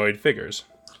humanoid figures.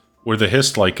 Were the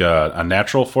Hist like a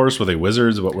natural force? Were they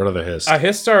wizards? What are the Hist?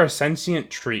 Hist are sentient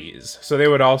trees, so they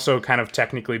would also kind of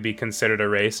technically be considered a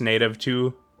race native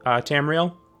to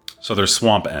Tamriel. So they're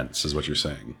swamp ents, is what you're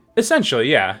saying. Essentially,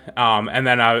 yeah. And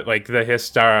then the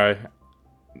Hist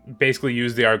basically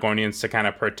use the Argonians to kind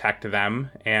of protect them,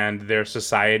 and their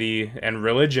society and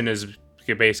religion is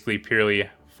basically purely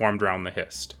formed around the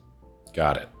Hist.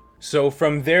 Got it. So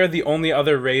from there, the only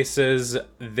other races,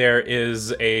 there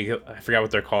is I forgot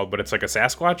what they're called, but it's like a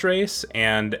Sasquatch race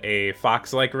and a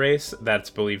fox-like race that's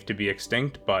believed to be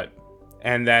extinct,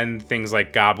 and then things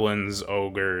like goblins,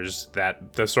 ogres,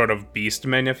 the sort of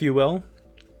beastmen, if you will.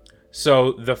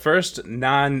 So the first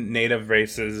non-native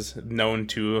races known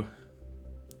to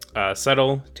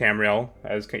settle Tamriel,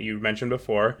 as you mentioned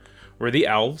before, were the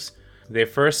elves. They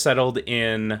first settled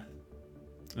in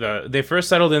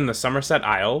the Somerset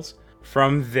Isles.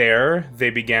 From there, they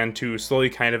began to slowly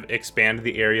kind of expand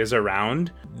the areas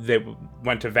around. They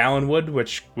went to Valenwood,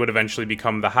 which would eventually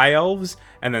become the High Elves,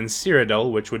 and then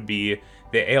Cyrodiil, which would be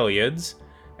the Aelids.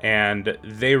 And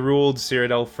they ruled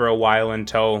Cyrodiil for a while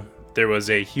until there was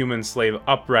a human slave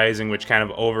uprising which kind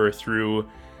of overthrew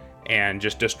and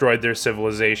just destroyed their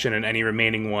civilization, and any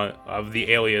remaining one of the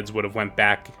Ayleids would have went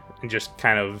back and just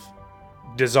kind of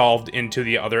dissolved into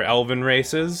the other elven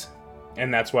races.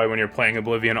 And that's why when you're playing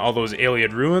Oblivion, all those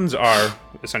Ayleid ruins are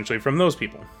essentially from those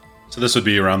people. So this would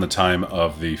be around the time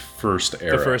of the first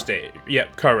era. The first age.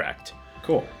 Yep, correct.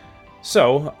 Cool.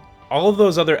 So, all of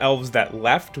those other elves that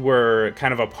left were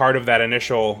kind of a part of that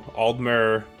initial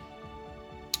Aldmer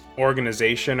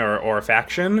organization or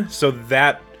faction. So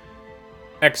that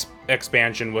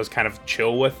expansion was kind of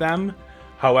chill with them.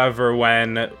 However,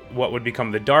 when what would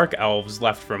become the Dark Elves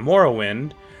left for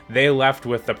Morrowind, they left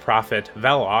with the prophet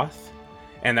Veloth,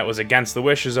 and that was against the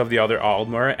wishes of the other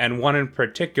Aldmer, and one in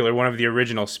particular, one of the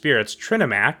original spirits,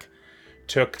 Trinimac,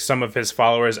 took some of his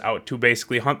followers out to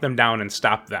basically hunt them down and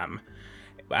stop them.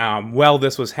 While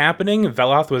this was happening,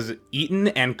 Veloth was eaten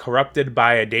and corrupted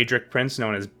by a Daedric prince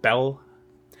known as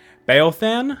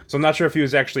Beothan. So I'm not sure if he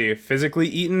was actually physically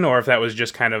eaten or if that was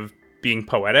just kind of being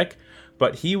poetic,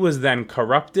 but he was then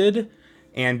corrupted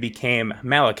and became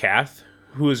Malakath,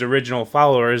 whose original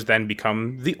followers then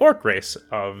become the Orc race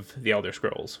of the Elder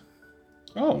Scrolls.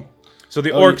 Oh. So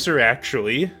the Orcs are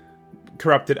actually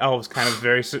corrupted elves, kind of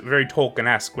very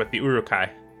Tolkien-esque with the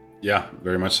Uruk-hai. Yeah,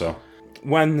 very much so.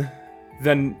 When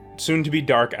the soon-to-be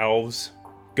Dark Elves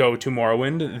go to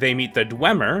Morrowind, they meet the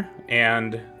Dwemer,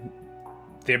 and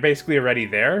they're basically already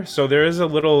there. So there is a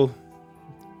little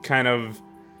kind of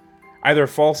either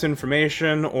false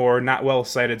information or not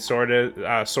well-cited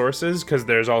sources, because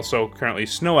there's also currently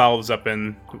snow elves up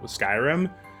in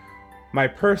Skyrim. My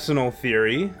personal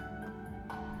theory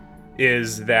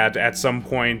is that at some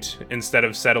point, instead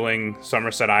of settling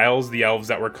Somerset Isles, the elves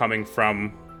that were coming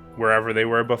from wherever they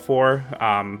were before,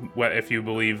 if you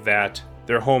believe that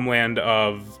their homeland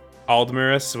of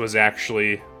Aldmeris was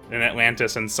actually in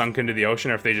Atlantis and sunk into the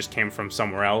ocean, or if they just came from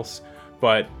somewhere else,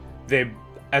 but they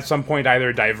at some point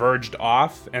either diverged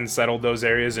off and settled those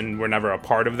areas and were never a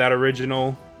part of that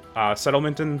original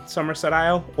settlement in Somerset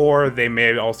Isle, or they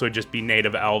may also just be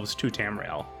native elves to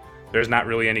Tamriel. There's not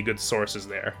really any good sources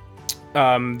there.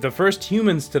 The first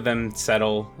humans to then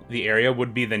settle the area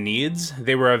would be the Needs.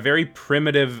 They were a very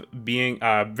primitive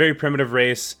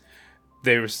race.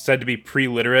 They were said to be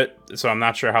pre-literate, so I'm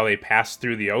not sure how they passed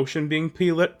through the ocean being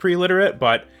pre-literate,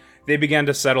 but they began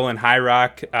to settle in High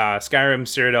Rock, Skyrim,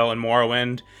 Cyrodiil, and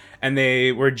Morrowind, and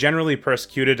they were generally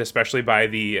persecuted, especially by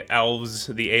the elves.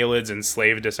 The Ayleids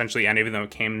enslaved essentially any of them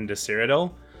that came into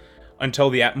Cyrodiil,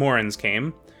 until the Atmorans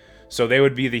came. So they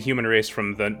would be the human race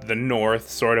from the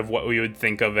north, sort of what we would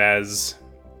think of as,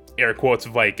 air quotes,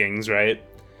 Vikings, right?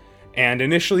 And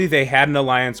initially they had an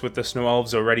alliance with the Snow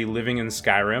Elves already living in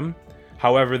Skyrim.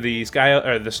 However, the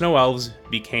Snow Elves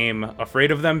became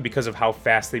afraid of them because of how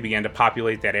fast they began to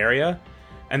populate that area,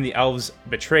 and the Elves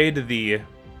betrayed the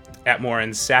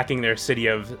Atmorans, sacking their city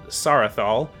of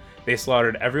Sarathal. They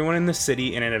slaughtered everyone in the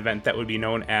city in an event that would be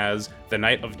known as the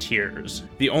Night of Tears.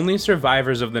 The only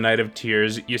survivors of the Night of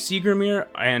Tears, Ysigramir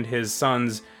and his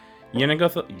sons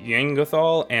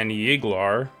Yengothal and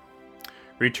Yiglar,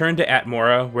 returned to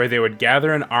Atmora, where they would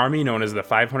gather an army known as the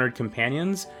 500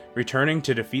 Companions, returning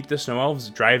to defeat the Snow Elves,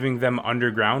 driving them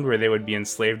underground where they would be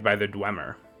enslaved by the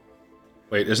Dwemer.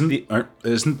 Wait,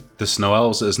 isn't the Snow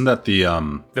Elves, isn't that the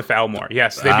Falmor?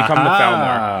 Yes, they become the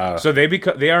Falmor. So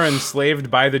they are enslaved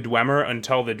by the Dwemer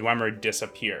until the Dwemer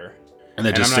disappear. And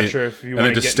they just I'm not sure if you and want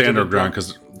they to just get stand into underground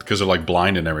because they're like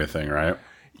blind and everything, right?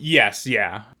 Yes,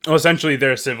 yeah. Well, essentially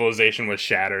their civilization was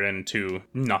shattered into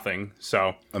nothing.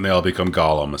 So and they all become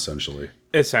Gollum, essentially.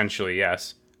 Essentially,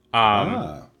 yes.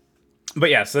 But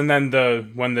yes, and then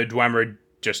when the Dwemer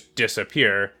just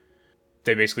disappear,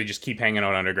 they basically just keep hanging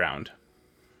out underground.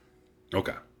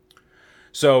 Okay.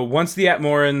 So once the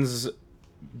Atmorans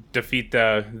defeat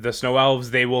the Snow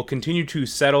Elves, they will continue to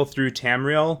settle through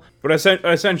Tamriel, but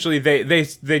essentially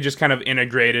they just kind of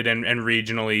integrated and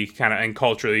regionally kind of and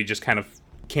culturally just kind of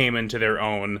came into their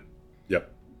own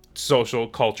social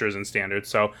cultures and standards.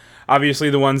 So obviously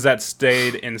the ones that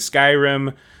stayed in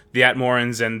Skyrim, the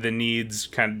Atmorans and the Needs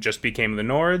kind of just became the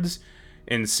Nords.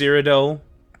 In Cyrodiil,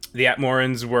 the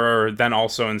Atmorans were then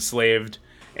also enslaved,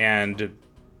 and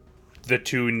the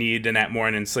two Need and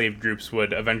Atmoran enslaved groups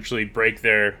would eventually break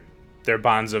their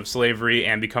bonds of slavery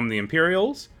and become the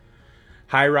Imperials.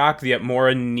 High Rock, the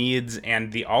Atmoran, Needs,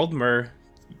 and the Aldmer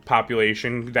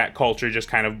population, that culture just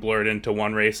kind of blurred into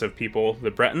one race of people,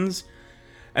 the Bretons.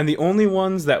 And the only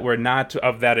ones that were not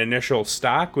of that initial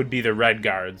stock would be the Red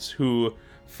Guards, who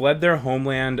fled their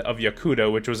homeland of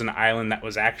Yakuta, which was an island that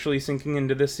was actually sinking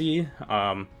into the sea.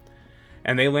 And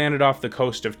they landed off the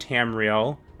coast of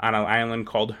Tamriel on an island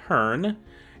called Herne,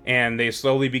 and they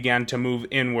slowly began to move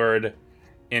inward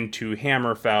into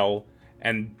Hammerfell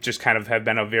and just kind of have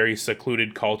been a very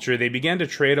secluded culture. They began to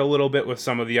trade a little bit with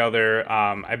some of the other,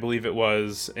 I believe it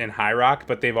was in High Rock,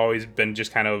 but they've always been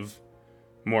just kind of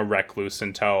more recluse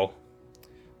until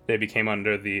they became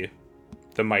under the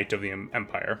might of the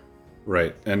Empire.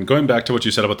 Right. And going back to what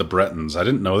you said about the Bretons, I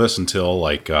didn't know this until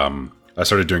I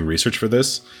started doing research for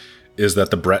this, is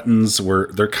that the Bretons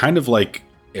they're kind of like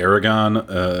Aragorn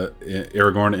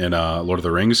in Lord of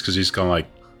the Rings, because he's kind of like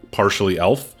partially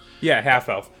elf. Yeah, half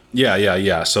elf.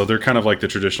 Yeah. So they're kind of like the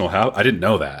traditional half. I didn't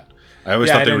know that. I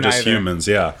always thought they were just humans.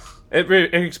 Yeah.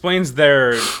 It explains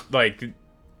their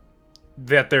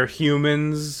that they're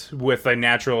humans with a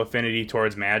natural affinity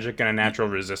towards magic and a natural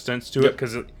resistance to it,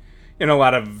 because in a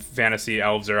lot of fantasy,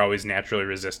 elves are always naturally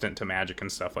resistant to magic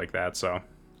and stuff like that. So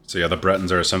yeah, the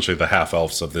Bretons are essentially the half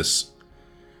elves of this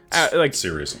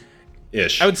series.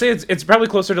 Ish. I would say it's probably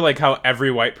closer to like how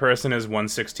every white person is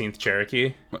 1/16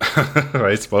 Cherokee.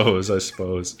 I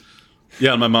suppose.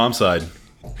 Yeah, on my mom's side.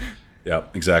 Yeah,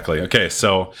 exactly. Okay,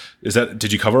 so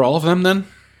did you cover all of them then?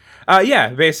 Yeah,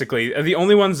 basically. The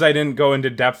only ones I didn't go into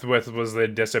depth with was the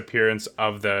disappearance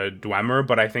of the Dwemer,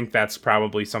 but I think that's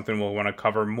probably something we'll want to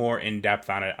cover more in depth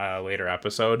on a later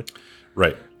episode.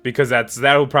 Right. Because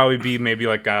that'll probably be maybe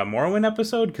like a Morrowind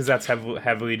episode, because that's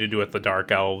heavily to do with the Dark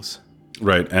Elves.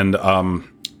 Right, and I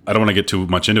don't want to get too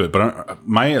much into it, but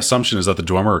my assumption is that the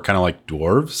Dwemer are kind of like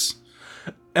dwarves.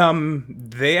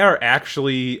 They are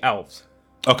actually elves.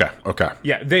 Okay.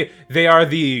 Yeah, they are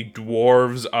the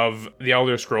dwarves of the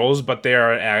Elder Scrolls, but they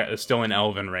are still an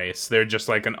elven race. They're just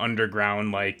like an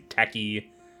underground, like techie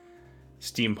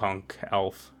steampunk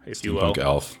elf, if you will. Steampunk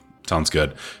elf. Sounds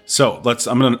good. So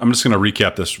I'm just gonna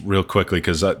recap this real quickly,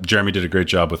 because Jeremy did a great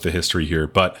job with the history here.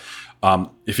 But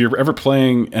if you're ever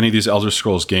playing any of these Elder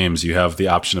Scrolls games, you have the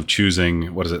option of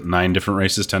choosing 9 different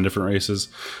races, 10 different races.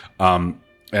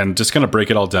 And just going to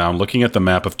break it all down, looking at the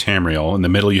map of Tamriel, in the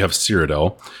middle you have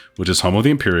Cyrodiil, which is home of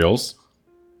the Imperials.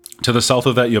 To the south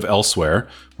of that you have Elsweyr,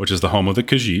 which is the home of the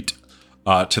Khajiit.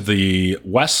 To the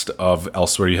west of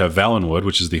Elsweyr you have Valenwood,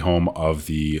 which is the home of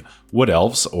the Wood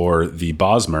Elves, or the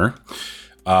Bosmer.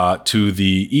 To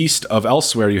the east of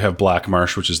Elsweyr you have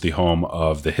Blackmarsh, which is the home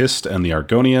of the Hist and the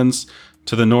Argonians.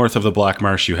 To the north of the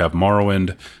Blackmarsh you have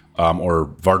Morrowind, or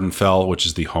Vardenfell, which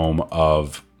is the home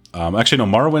of...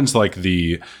 Morrowind's like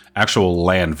the actual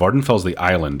land. Vardenfell's the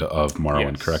island of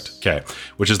Morrowind, yes. Correct? Okay.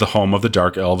 Which is the home of the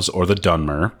Dark Elves, or the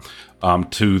Dunmer.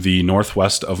 To the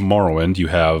northwest of Morrowind, you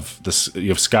have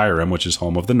Skyrim, which is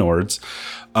home of the Nords.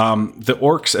 The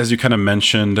orcs, as you kind of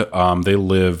mentioned, they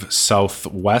live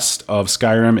southwest of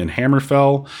Skyrim in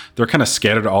Hammerfell. They're kind of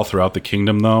scattered all throughout the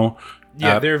kingdom, though.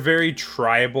 Yeah, they're very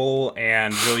tribal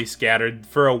and really scattered.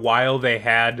 For a while, they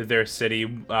had their city.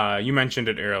 You mentioned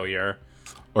it earlier.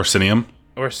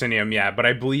 Orsinium, yeah, but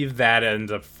I believe that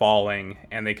ends up falling,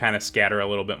 and they kind of scatter a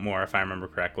little bit more, if I remember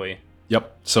correctly.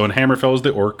 Yep. So in Hammerfell is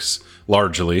the orcs,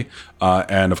 largely,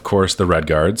 and of course the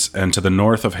Redguards. And to the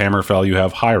north of Hammerfell you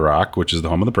have High Rock, which is the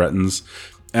home of the Bretons.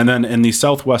 And then in the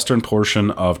southwestern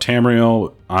portion of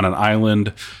Tamriel, on an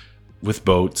island with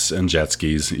boats and jet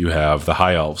skis, you have the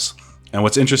High Elves. And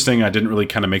what's interesting, I didn't really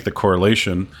kind of make the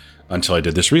correlation until I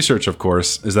did this research, of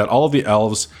course, is that all of the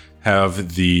elves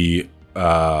have the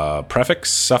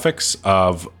suffix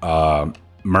of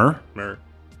mer.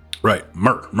 Right,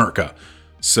 Merca.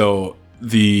 So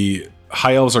the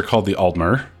High Elves are called the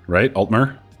Altmer, right?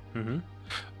 Altmer.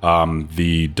 Mm-hmm.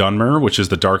 The Dunmer, which is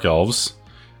the Dark Elves,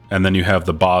 and then you have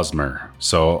the Bosmer.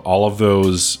 So all of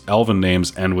those elven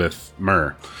names end with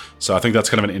mer. So I think that's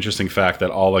kind of an interesting fact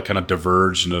that all kind of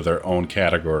diverged into their own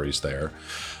categories there.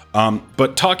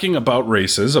 But talking about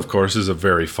races, of course, is a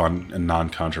very fun and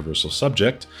non-controversial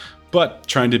subject. But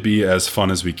trying to be as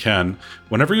fun as we can,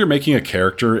 whenever you're making a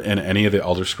character in any of the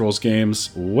Elder Scrolls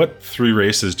games, what 3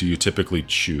 races do you typically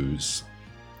choose?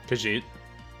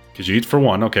 Khajiit for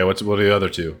one. Okay, what are the other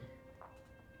 2?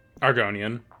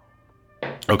 Argonian.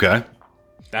 Okay.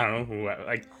 I don't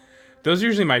know. Those are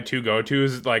usually my 2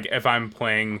 go-tos, like, if I'm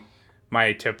playing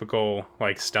my typical,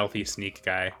 like, stealthy sneak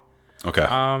guy. Okay.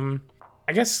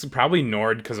 I guess probably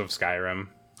Nord because of Skyrim.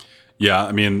 Yeah,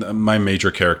 I mean, my major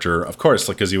character, of course,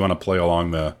 because you want to play along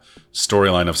the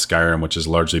storyline of Skyrim, which is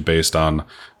largely based on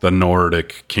the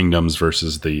Nordic kingdoms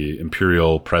versus the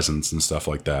Imperial presence and stuff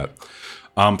like that.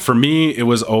 For me, it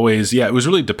was always, it was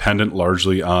really dependent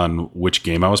largely on which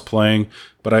game I was playing,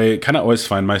 but I kind of always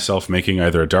find myself making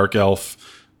either a Dark Elf,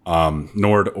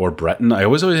 Nord, or Breton. I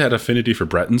always had affinity for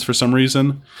Bretons for some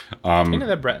reason. Into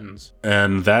the Bretons.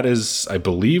 And that is, I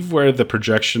believe, where the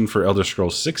projection for Elder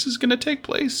Scrolls 6 is going to take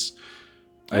place.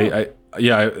 Oh.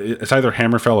 It's either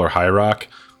Hammerfell or High Rock.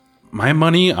 my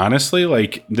money, honestly,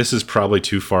 like this is probably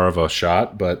too far of a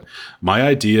shot, but my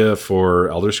idea for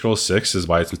Elder Scrolls 6 is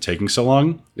why it's taking so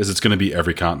long is it's going to be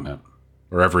every continent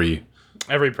or every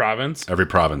province. Every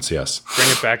province, yes. Bring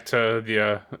it back to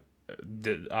the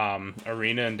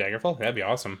arena in Daggerfall. That'd be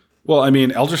awesome. Well, I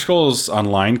mean, Elder Scrolls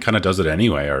Online kind of does it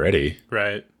anyway already.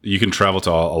 Right. You can travel to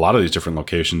a lot of these different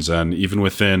locations, and even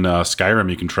within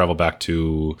Skyrim, you can travel back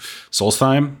to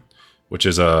Solstheim, which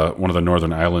is one of the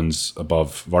northern islands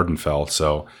above Vardenfell.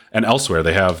 So, and elsewhere,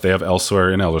 they have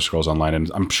elsewhere in Elder Scrolls Online,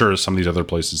 and I'm sure some of these other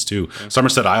places too. Yeah.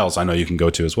 Somerset Isles, I know you can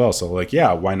go to as well. So, like,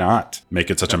 yeah, why not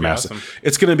make it such a massive? Awesome.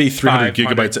 It's going to be 300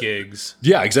 gigabytes. Gigs.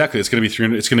 Yeah, exactly. It's going to be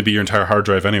 300. It's going to be your entire hard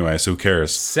drive anyway. So who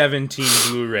cares? 17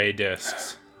 Blu-ray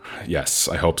discs. Yes,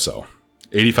 I hope so.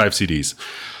 85 CDs.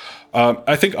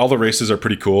 I think all the races are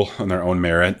pretty cool on their own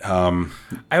merit. I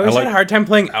always had a hard time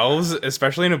playing elves,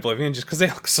 especially in Oblivion, just because they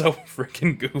look so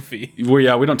freaking goofy. Well,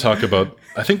 yeah, we don't talk about...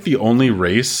 I think the only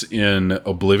race in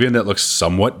Oblivion that looks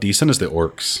somewhat decent is the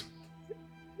orcs.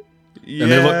 Yeah.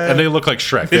 And they look like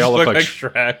Shrek. They all look like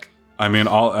Shrek. I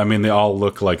mean, they all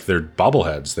look like they're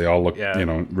bobbleheads. They all look,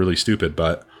 really stupid,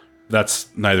 but... That's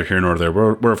neither here nor there.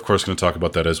 We're of course going to talk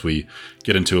about that as we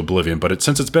get into Oblivion. But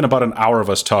since it's been about an hour of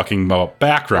us talking about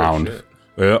background,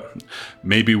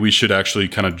 maybe we should actually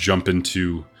kind of jump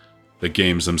into the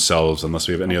games themselves, unless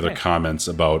we have any other comments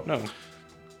about. No.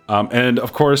 And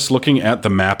of course, looking at the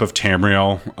map of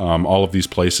Tamriel, all of these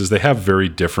places, they have very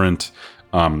different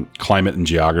climate and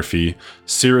geography.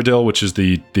 Cyrodiil, which is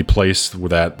the place where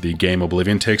that the game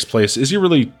Oblivion takes place, is your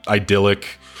really idyllic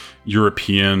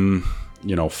European,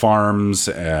 farms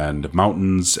and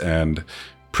mountains and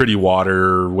pretty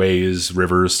waterways,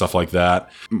 rivers, stuff like that.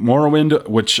 Morrowind,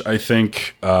 which I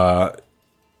think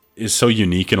is so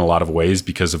unique in a lot of ways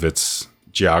because of its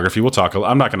geography. We'll talk.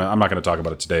 I'm not gonna talk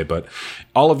about it today, but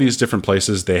all of these different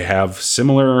places, they have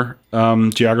similar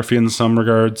geography in some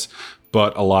regards,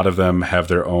 but a lot of them have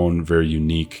their own very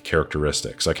unique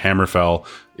characteristics. Like Hammerfell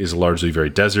is largely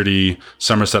very deserty.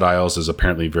 Somerset Isles is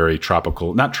apparently very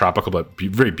tropical. Not tropical, but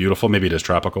very beautiful. Maybe it is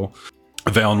tropical.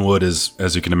 Valenwood is,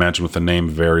 as you can imagine with the name,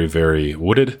 very, very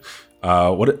wooded.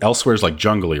 What elsewhere is like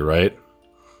jungly, right?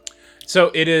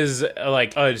 So it is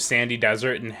like a sandy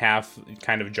desert and half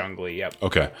kind of jungly, yep.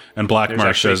 Okay. And Black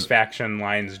Marsh has faction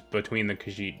lines between the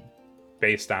Khajiit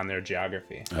based on their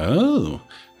geography. Oh.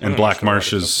 And Black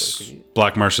Marsh is,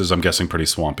 I'm guessing, pretty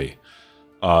swampy.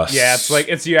 Yeah,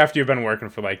 it's you after you've been working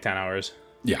for like 10 hours.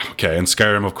 Yeah, okay. And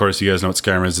Skyrim, of course, you guys know what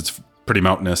Skyrim is. It's pretty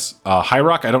mountainous. High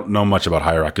Rock, I don't know much about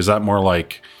High Rock. Is that more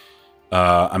like,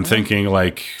 I'm thinking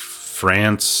like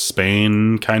France,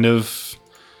 Spain, kind of?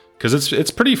 Because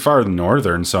it's pretty far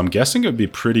northern, so I'm guessing it would be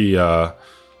pretty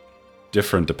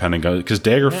different depending on... Because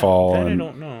Daggerfall... I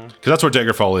don't know. Because that's where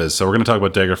Daggerfall is. So we're going to talk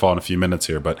about Daggerfall in a few minutes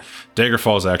here. But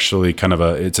Daggerfall is actually kind of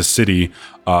it's a city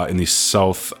in the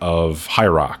south of High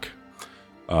Rock.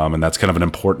 And that's kind of an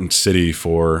important city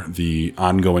for the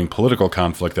ongoing political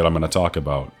conflict that I'm going to talk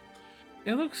about.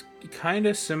 It looks kind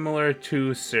of similar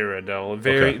to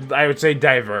Cyrodiil. I would say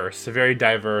diverse. A very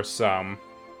diverse,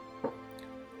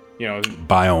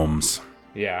 biomes.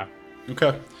 Yeah.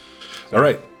 Okay. All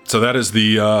right. So that is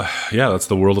that's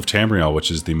the world of Tamriel, which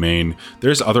is the main...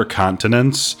 There's other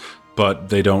continents,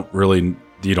 but you don't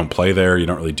play there. You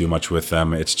don't really do much with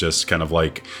them. It's just kind of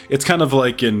like... It's kind of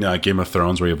like in Game of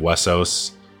Thrones where you have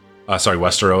Westeros,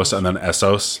 and then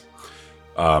Essos.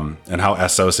 And how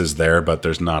Essos is there, but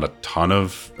there's not a ton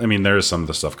of... I mean, there's some of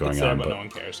the stuff going on, but no one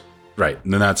cares. Right.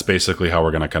 And then that's basically how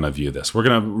we're going to kind of view this. We're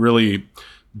going to really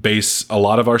base a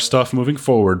lot of our stuff moving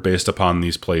forward based upon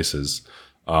these places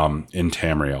in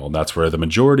Tamriel. And that's where the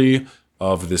majority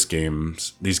of these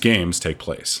games take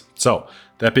place. So,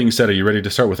 that being said, are you ready to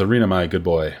start with Arena, my good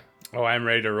boy? Oh, I'm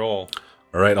ready to roll.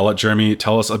 All right, I'll let Jeremy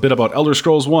tell us a bit about Elder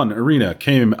Scrolls 1 Arena.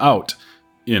 Came out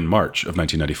in March of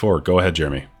 1994. Go ahead,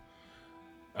 Jeremy.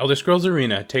 Elder Scrolls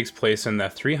Arena takes place in the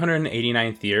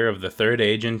 389th year of the Third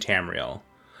Age in Tamriel,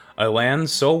 a land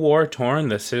so war-torn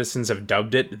the citizens have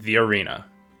dubbed it the Arena.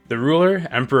 The ruler,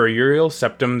 Emperor Uriel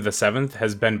Septim VII,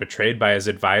 has been betrayed by his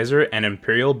advisor and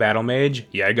Imperial battle mage,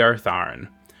 Yegar Tharn.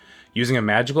 Using a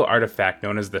magical artifact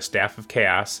known as the Staff of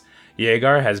Chaos,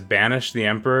 Yegar has banished the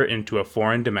Emperor into a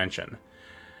foreign dimension.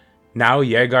 Now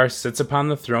Yegar sits upon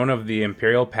the throne of the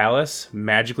Imperial Palace,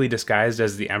 magically disguised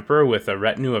as the Emperor with a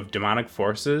retinue of demonic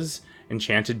forces,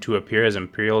 enchanted to appear as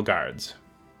Imperial guards.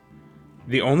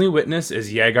 The only witness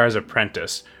is Yegar's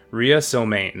apprentice, Rhea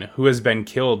Silmain, who has been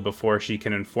killed before she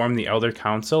can inform the Elder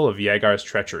Council of Yegar's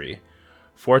treachery.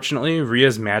 Fortunately,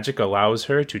 Rhea's magic allows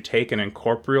her to take an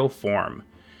incorporeal form.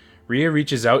 Rhea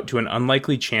reaches out to an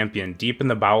unlikely champion deep in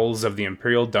the bowels of the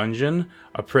Imperial dungeon.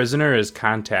 A prisoner is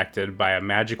contacted by a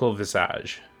magical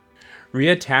visage.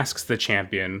 Rhea tasks the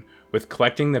champion with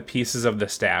collecting the pieces of the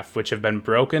staff which have been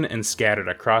broken and scattered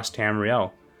across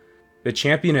Tamriel. The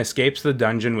champion escapes the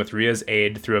dungeon with Rhea's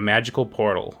aid through a magical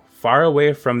portal. Far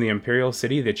away from the Imperial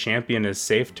city, the champion is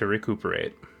safe to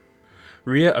recuperate.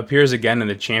 Rhea appears again in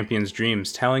the champion's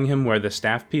dreams, telling him where the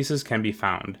staff pieces can be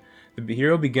found. The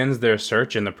hero begins their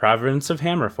search in the province of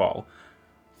Hammerfall.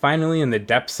 Finally, in the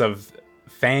depths of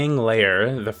Fang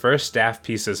Lair, the first staff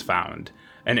piece is found.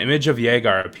 An image of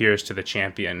Yagar appears to the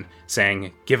champion,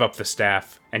 saying, "Give up the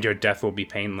staff, and your death will be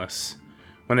painless."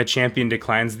 When the champion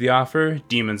declines the offer,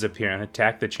 demons appear and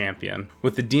attack the champion.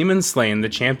 With the demons slain, the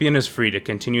champion is free to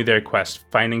continue their quest,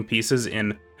 finding pieces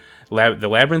in the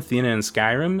Labyrinthina in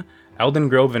Skyrim, Elden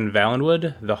Grove in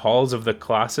Valenwood, the Halls of the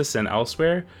Colossus and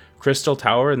elsewhere, Crystal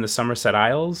Tower in the Somerset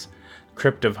Isles,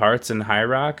 Crypt of Hearts in High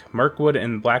Rock, Mirkwood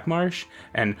in Blackmarsh,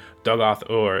 and Doggoth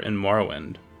Ur in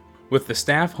Morrowind. With the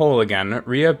staff whole again,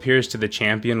 Rhea appears to the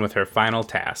champion with her final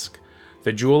task.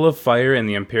 The Jewel of Fire in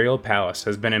the Imperial Palace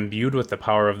has been imbued with the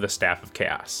power of the Staff of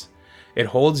Chaos. It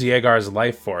holds Yagar's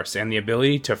life force and the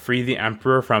ability to free the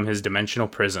Emperor from his dimensional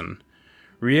prison.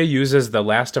 Rhea uses the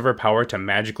last of her power to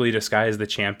magically disguise the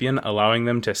champion, allowing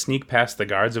them to sneak past the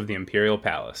guards of the Imperial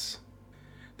Palace.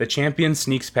 The champion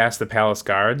sneaks past the palace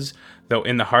guards, though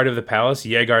in the heart of the palace,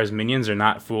 Yagar's minions are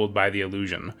not fooled by the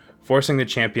illusion, forcing the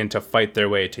champion to fight their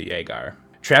way to Yagar.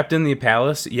 Trapped in the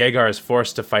palace, Yagar is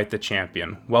forced to fight the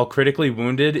champion. While critically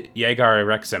wounded, Yagar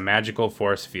erects a magical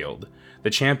force field. The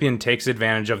champion takes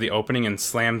advantage of the opening and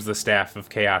slams the Staff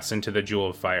of Chaos into the Jewel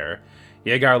of Fire.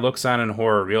 Yagar looks on in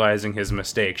horror, realizing his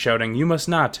mistake, shouting, "You must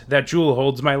not! That jewel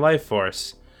holds my life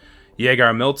force!"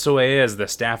 Yagar melts away as the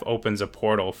staff opens a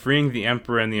portal, freeing the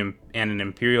Emperor and an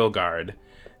Imperial Guard.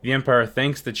 The Emperor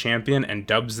thanks the champion and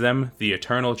dubs them the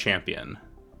Eternal Champion.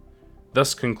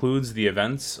 Thus concludes the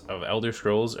events of Elder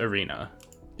Scrolls Arena.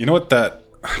 You know what that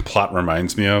plot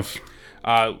reminds me of?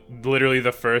 Literally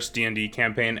the first D&D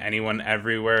campaign anyone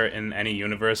everywhere in any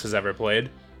universe has ever played.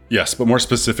 Yes, but more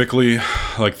specifically,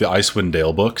 like the Icewind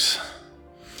Dale books.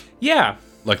 Yeah.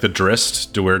 Like the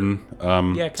Drist,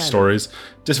 Duerden stories.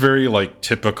 Just very like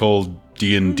typical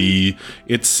D&D.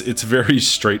 It's very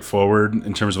straightforward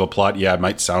in terms of a plot. Yeah, it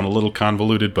might sound a little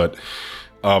convoluted, but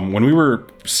when we were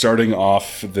starting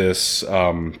off this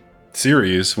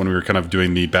series, when we were kind of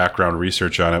doing the background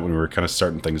research on it, when we were kind of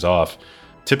starting things off,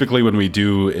 typically when we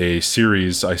do a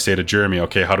series, I say to Jeremy,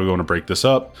 okay, how do we want to break this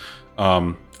up?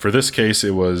 For this case,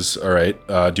 it was, all right,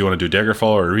 do you want to do Daggerfall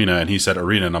or Arena? And he said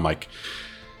Arena, and I'm like,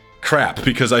 crap,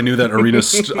 because I knew that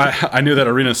I knew that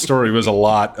Arena's story was a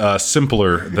lot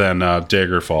simpler than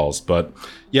Daggerfall's. But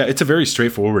yeah, it's a very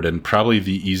straightforward and probably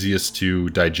the easiest to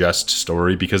digest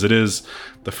story because it is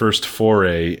the first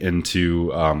foray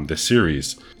into the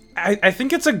series. I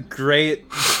think it's a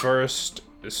great first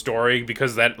story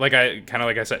because that, like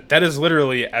I said, that is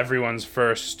literally everyone's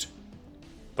first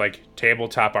like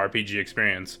tabletop RPG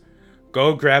experience.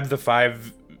 Go grab the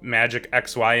 5 magic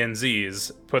X, Y, and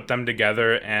Z's, put them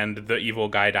together, and the evil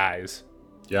guy dies.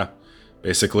 Yeah,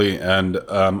 basically. And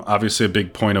obviously a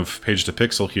big point of Page to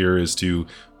Pixel here is to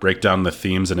break down the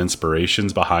themes and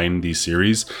inspirations behind these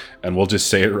series. And we'll just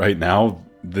say it right now,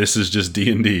 this is just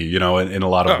D&D, you know, in a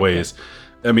lot of ways.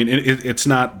 I mean, it's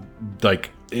not like,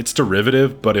 it's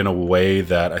derivative, but in a way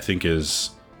that I think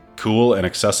is cool and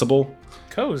accessible.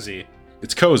 Cozy.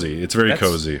 It's cozy. It's very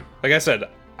cozy. Like I said,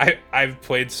 I've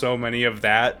played so many of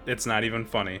that, it's not even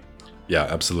funny. Yeah,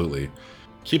 absolutely.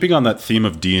 Keeping on that theme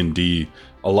of D&D,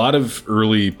 a lot of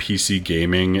early PC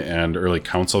gaming and early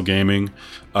console gaming,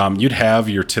 you'd have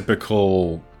your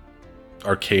typical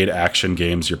arcade action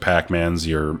games, your Pac-Mans,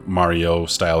 your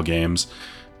Mario-style games.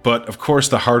 But, of course,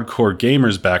 the hardcore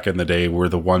gamers back in the day were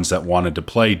the ones that wanted to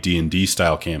play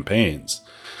D&D-style campaigns.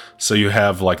 So you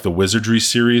have like the Wizardry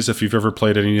series, if you've ever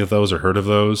played any of those or heard of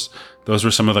those. Those were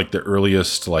some of like the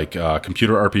earliest like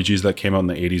computer RPGs that came out in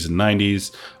the 80s and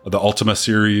 90s. The Ultima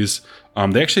series.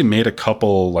 They actually made a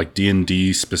couple like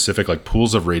D&D specific, like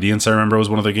Pools of Radiance, I remember was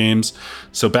one of the games.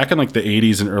 So back in like the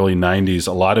 80s and early 90s,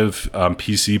 a lot of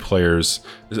PC players,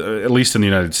 at least in the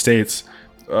United States,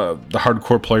 the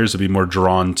hardcore players would be more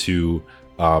drawn to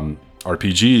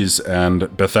RPGs,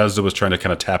 and Bethesda was trying to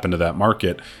kind of tap into that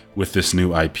market with this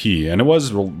new IP, and it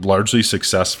was largely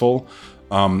successful.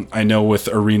 I know with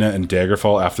Arena and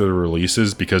Daggerfall after the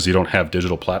releases, because you don't have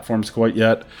digital platforms quite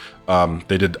yet,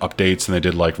 they did updates and they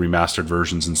did like remastered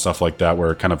versions and stuff like that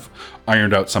where it kind of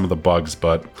ironed out some of the bugs.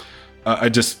 But I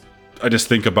just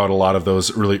think about a lot of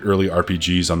those early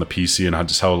RPGs on the PC and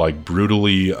how like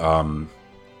brutally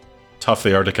tough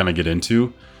they are to kind of get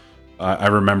into. I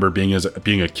remember being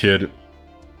a kid,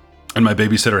 and my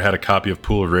babysitter had a copy of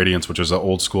Pool of Radiance, which was an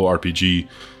old school RPG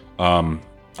on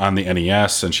the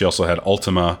NES, and she also had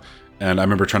Ultima. And I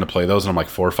remember trying to play those, and I'm like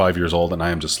 4 or 5 years old, and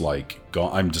I am just like,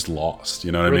 I'm just lost.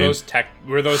 You know what I mean?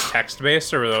 Were those text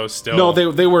based, or were those still? No,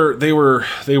 they were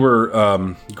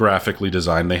graphically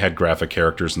designed. They had graphic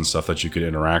characters and stuff that you could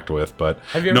interact with. But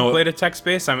have you ever played a text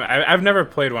based? I've never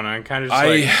played one. I'm kind of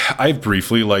just I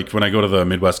briefly, like when I go to the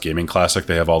Midwest Gaming Classic,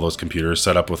 they have all those computers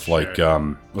set up with like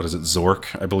what is it, Zork?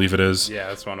 I believe it is. Yeah,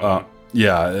 that's one of them.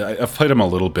 Yeah, I've played them a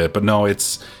little bit, but no,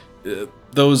 it's.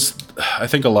 Those, I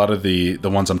think a lot of the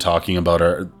ones I'm talking about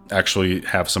are actually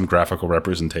have some graphical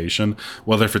representation,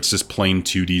 whether if it's just plain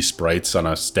 2D sprites on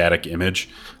a static image,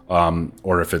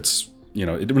 or if it's,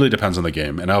 it really depends on the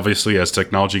game. And obviously as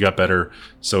technology got better,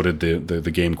 so did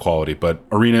the game quality. But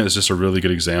Arena is just a really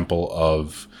good example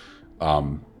of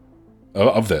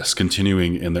this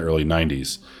continuing in the early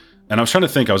 90s. And I was trying to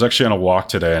think, I was actually on a walk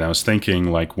today and I was thinking,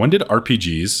 like, when did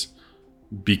RPGs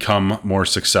become more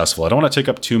successful? I don't want to take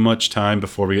up too much time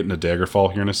before we get into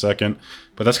Daggerfall here in a second,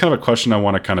 but that's kind of a question I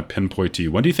want to kind of pinpoint to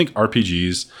you. When do you think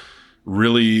RPGs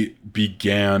really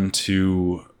began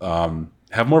to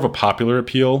have more of a popular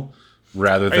appeal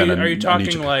rather than are you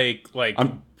talking like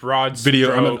broad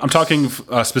video? I'm talking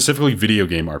specifically video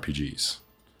game RPGs.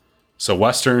 So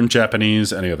Western,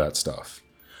 Japanese, any of that stuff.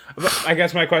 I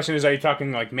guess my question is, are you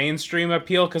talking like mainstream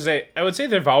appeal? Because I would say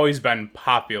they've always been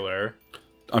popular.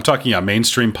 I'm talking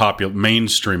mainstream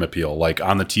appeal, like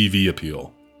on the TV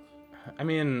appeal. I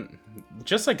mean,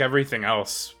 just like everything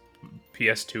else,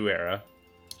 PS2 era.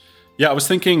 Yeah, I was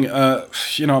thinking,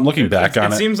 I'm looking back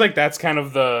on it. It seems like that's kind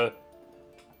of the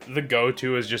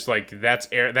go-to is just like that's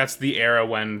the era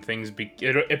when things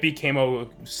it became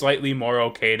slightly more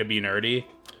okay to be nerdy.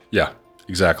 Yeah.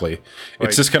 Exactly.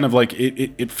 It's just kind of like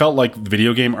it felt like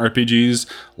video game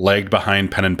RPGs lagged behind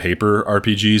pen and paper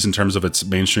RPGs in terms of its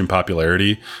mainstream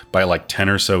popularity by like 10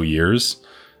 or so years,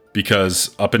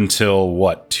 because up until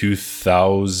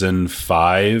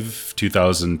 2005,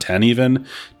 2010 even,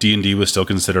 D&D was still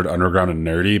considered underground and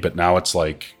nerdy, but now it's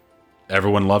like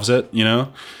everyone loves it, Yeah.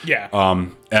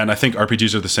 And I think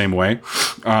RPGs are the same way.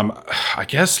 I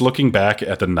guess looking back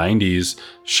at the 90s,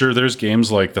 sure, there's games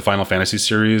like the Final Fantasy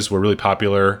series were really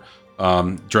popular.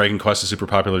 Dragon Quest is super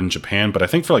popular in Japan, but I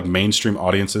think for like mainstream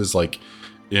audiences, like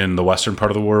in the Western part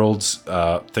of the world,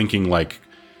 thinking like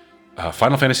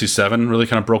Final Fantasy VII really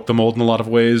kind of broke the mold in a lot of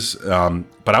ways.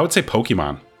 But I would say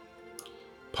Pokemon.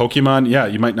 Pokemon, yeah,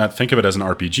 you might not think of it as an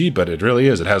RPG, but it really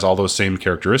is. It has all those same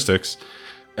characteristics.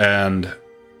 And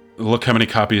look how many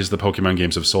copies the Pokemon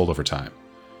games have sold over time.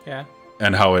 Yeah.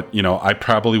 And how it, I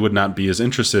probably would not be as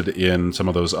interested in some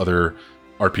of those other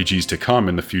RPGs to come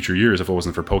in the future years if it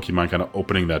wasn't for Pokemon kind of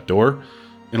opening that door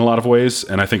in a lot of ways.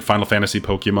 And I think Final Fantasy,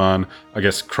 Pokemon, I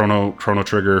guess Chrono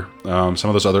Trigger, some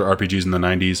of those other RPGs in the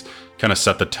 90s kind of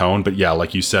set the tone. But yeah,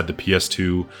 like you said, the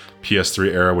PS2,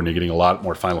 PS3 era, when you're getting a lot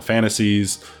more Final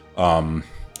Fantasies and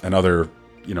other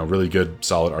really good,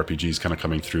 solid RPGs kind of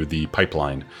coming through the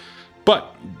pipeline.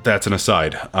 But that's an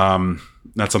aside.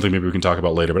 That's something maybe we can talk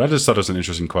about later, but I just thought it was an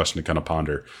interesting question to kind of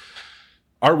ponder.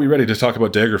 Are we ready to talk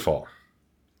about Daggerfall?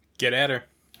 Get at her.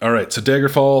 All right, so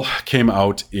Daggerfall came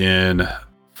out in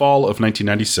fall of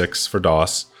 1996 for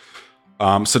DOS.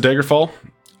 So Daggerfall,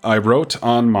 I wrote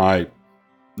on my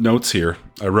notes here,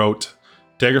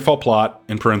 Daggerfall plot,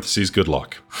 in parentheses, good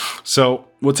luck. So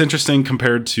what's interesting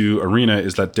compared to Arena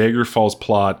is that Daggerfall's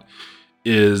plot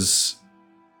is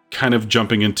kind of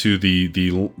jumping into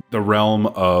the realm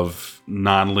of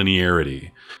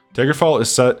non-linearity. Daggerfall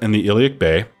is set in the Iliac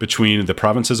Bay between the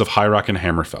provinces of High Rock and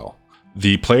Hammerfell.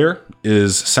 The player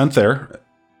is sent there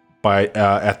by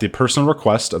at the personal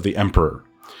request of the Emperor.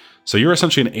 So you're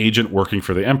essentially an agent working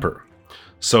for the Emperor.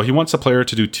 So he wants the player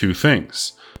to do two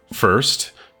things.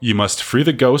 First, you must free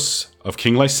the ghosts of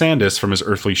King Lysandus from his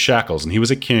earthly shackles. And he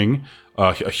was a king,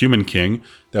 a human king,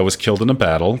 that was killed in a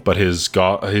battle, but his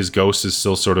ghost is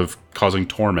still sort of causing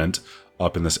torment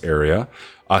up in this area.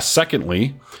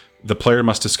 Secondly, the player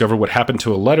must discover what happened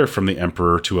to a letter from the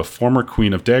Emperor to a former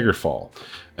queen of Daggerfall.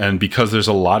 And because there's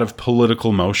a lot of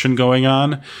political motion going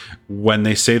on, when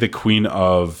they say the Queen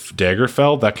of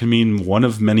Daggerfall, that can mean one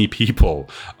of many people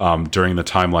during the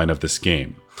timeline of this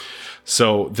game.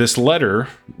 So this letter,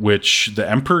 which the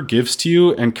Emperor gives to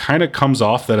you, and kind of comes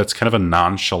off that it's kind of a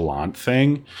nonchalant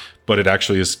thing, but it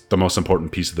actually is the most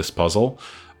important piece of this puzzle.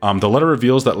 The letter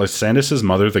reveals that Lysandus'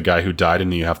 mother, the guy who died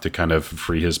and you have to kind of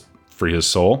free his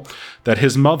soul, that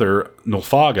his mother,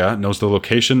 Nulfaga, knows the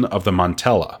location of the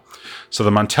Mantella. So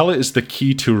the Mantella is the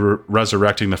key to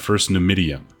resurrecting the first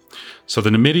Numidium. So the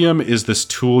Numidium is this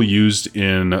tool used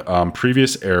in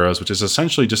previous eras, which is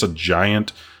essentially just a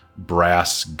giant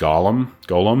brass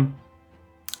golem.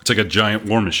 It's like a giant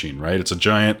war machine, right? It's a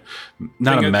giant,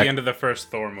 not Thing a at mech. the end of the first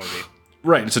Thor movie.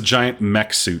 Right, it's a giant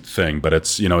mech suit thing, but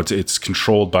it's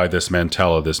controlled by this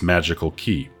mantella, this magical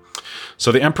key.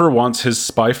 So the Emperor wants his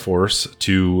spy force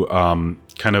to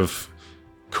kind of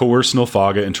coerce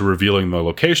Nilfgaard into revealing the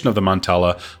location of the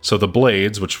mantella. So the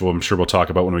Blades, which I'm sure we'll talk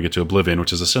about when we get to Oblivion,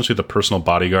 which is essentially the personal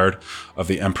bodyguard of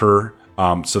the Emperor,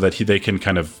 so that they can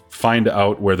kind of find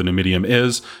out where the Numidium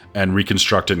is and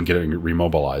reconstruct it and get it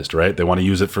remobilized, right? They want to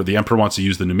use it the Emperor wants to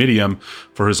use the Numidium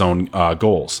for his own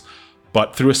goals.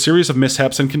 But through a series of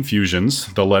mishaps and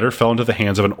confusions, the letter fell into the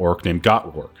hands of an orc named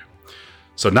Gottwarg.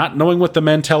 So not knowing what the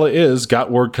mantella is,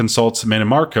 Gottwarg consults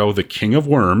Mannimarco, the King of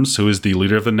Worms, who is the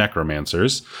leader of the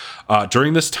Necromancers.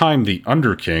 During this time, the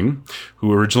Underking,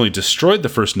 who originally destroyed the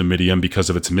first Numidium because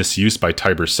of its misuse by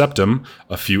Tiber Septim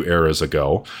a few eras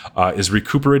ago, is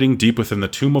recuperating deep within the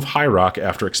Tomb of Hierarch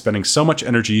after expending so much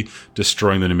energy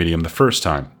destroying the Numidium the first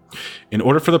time. In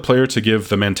order for the player to give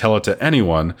the mantella to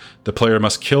anyone, the player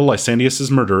must kill Lysandrius'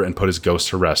 murderer and put his ghost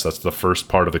to rest. That's the first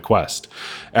part of the quest.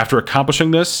 After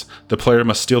accomplishing this, the player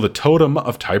must steal the totem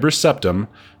of Tiber Septim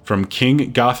from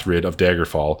King Gothrid of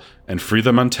Daggerfall and free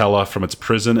the mantella from its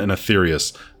prison in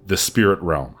Aetherius, the spirit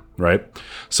realm, right?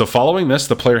 So following this,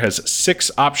 the player has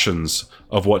 6 options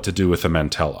of what to do with the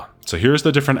mantella. So here's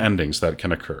the different endings that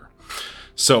can occur.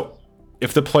 So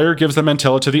if the player gives the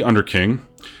mantella to the Underking,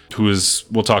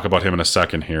 we'll talk about him in a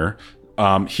second here,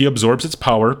 he absorbs its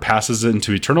power, passes it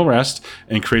into eternal rest,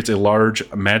 and creates a large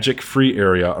magic-free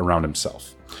area around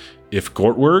himself. If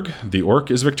Gottwarg, the orc,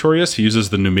 is victorious, he uses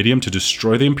the Numidium to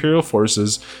destroy the Imperial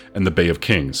forces in the Bay of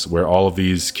Kings, where all of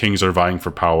these kings are vying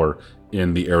for power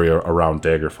in the area around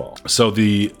Daggerfall. So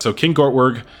King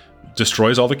Gottwarg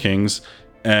destroys all the kings,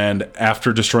 and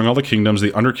after destroying all the kingdoms,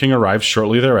 the Underking arrives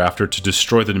shortly thereafter to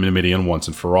destroy the Numidium once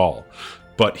and for all.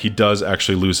 But he does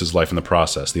actually lose his life in the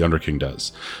process, the Underking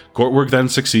does. Gottwarg then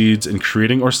succeeds in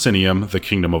creating Orsinium, the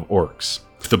kingdom of orcs.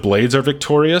 If the Blades are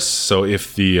victorious, so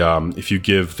if you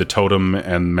give the totem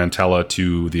and mantella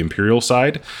to the Imperial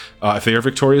side, if they are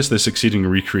victorious, they succeed in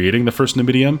recreating the first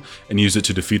Numidium and use it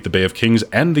to defeat the Bay of Kings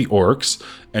and the orcs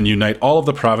and unite all of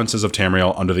the provinces of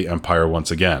Tamriel under the Empire once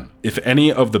again. If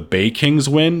any of the Bay Kings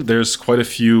win, there's quite a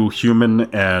few human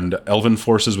and elven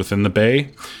forces within the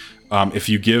Bay. If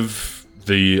you give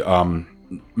the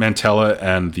mantella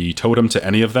and the totem to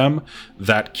any of them,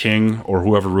 that king or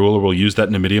whoever ruler will use that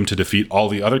Numidium to defeat all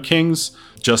the other kings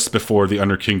just before the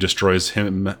Underking destroys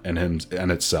him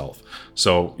and itself.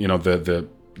 So,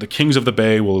 the kings of the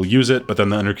Bay will use it, but then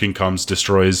the Underking comes,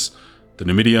 destroys the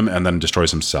Numidium, and then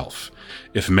destroys himself.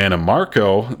 If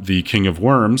Mannimarco, the King of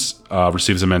Worms,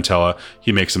 receives a mantella,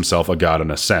 he makes himself a god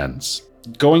and ascends.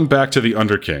 Going back to the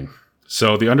Underking.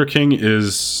 So the Underking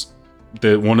is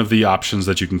one of the options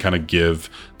that you can kind of give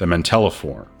the mantella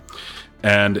for.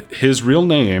 And his real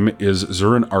name is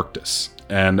Zurin Arctus.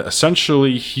 And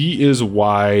essentially, he is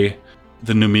why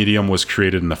the Numidium was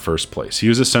created in the first place. He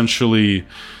was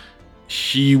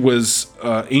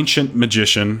ancient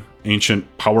magician,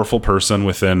 ancient powerful person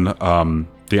within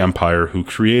the Empire who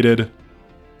created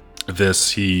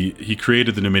this. He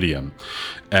created the Numidium.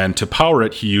 And to power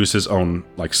it, he used his own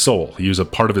soul. He used a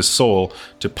part of his soul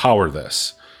to power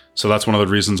this. So that's one of the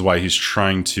reasons why he's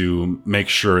trying to make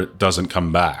sure it doesn't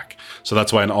come back. So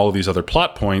that's why in all of these other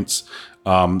plot points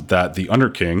that the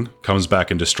Underking comes back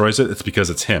and destroys it, it's because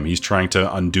it's him. He's trying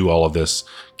to undo all of this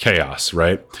chaos,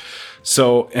 right?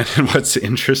 So, and what's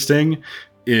interesting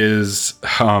is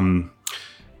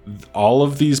all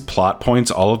of these plot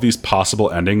points, all of these possible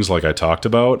endings like I talked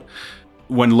about,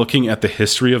 when looking at the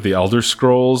history of the Elder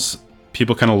Scrolls,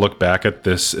 people kind of look back at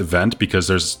this event because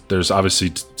there's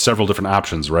obviously several different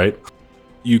options, right?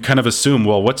 You kind of assume,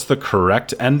 well, what's the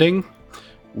correct ending?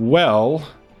 Well,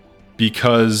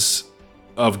 because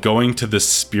of going to the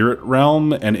spirit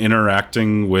realm and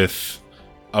interacting with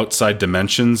outside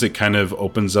dimensions, it kind of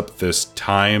opens up this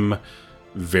time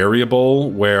variable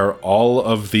where all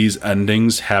of these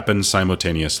endings happen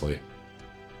simultaneously.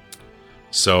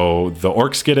 So the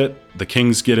orcs get it, the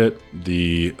kings get it,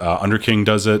 the Underking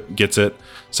gets it.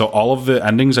 So all of the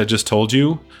endings I just told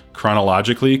you,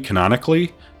 chronologically,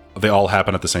 canonically, they all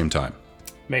happen at the same time.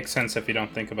 Makes sense if you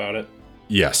don't think about it.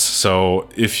 Yes. So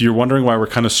if you're wondering why we're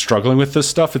kind of struggling with this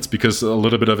stuff, it's because a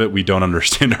little bit of it we don't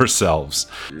understand ourselves.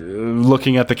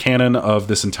 Looking at the canon of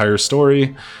this entire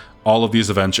story, all of these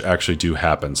events actually do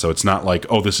happen. So it's not like,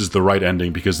 oh, this is the right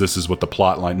ending because this is what the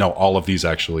plot line. No, all of these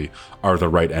actually are the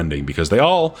right ending because they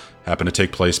all happen to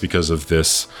take place because of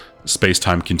this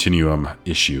space-time continuum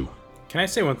issue. Can I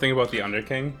say one thing about the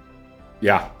Underking?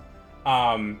 Yeah.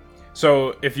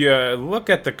 So if you look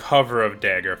at the cover of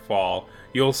Daggerfall,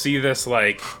 you'll see this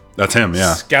like That's him,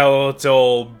 yeah.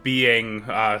 skeletal being,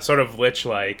 sort of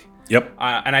lich-like. Yep.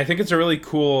 And I think it's a really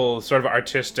cool sort of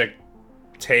artistic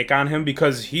take on him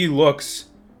because he looks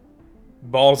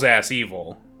balls-ass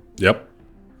evil. Yep.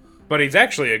 But he's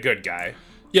actually a good guy.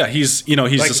 Yeah, he's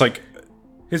just like...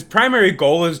 His primary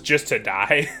goal is just to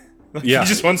die. Yeah. He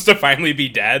just wants to finally be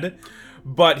dead.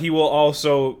 But he will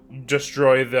also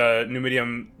destroy the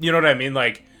Numidium. You know what I mean?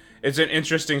 Like, it's an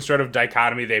interesting sort of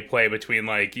dichotomy they play between,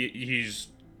 like, he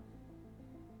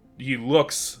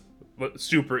looks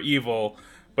super evil,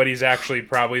 but he's actually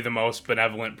probably the most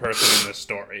benevolent person in this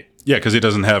story. Yeah, because he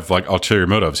doesn't have, like, ulterior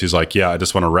motives. He's like, yeah, I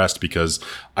just want to rest because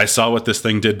I saw what this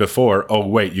thing did before. Oh,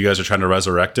 wait, you guys are trying to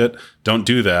resurrect it? Don't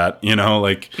do that,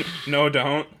 like... No,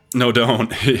 don't. No,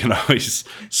 don't.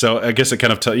 So I guess it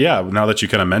kind of... now that you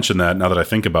kind of mention that, now that I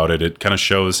think about it, it kind of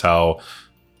shows how...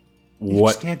 You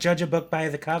just can't judge a book by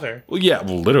the cover. Well, yeah,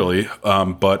 literally.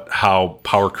 But how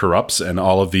power corrupts and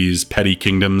all of these petty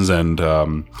kingdoms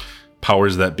and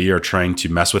powers that be are trying to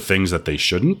mess with things that they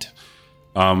shouldn't.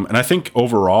 And I think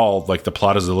overall, like, the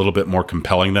plot is a little bit more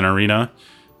compelling than Arena.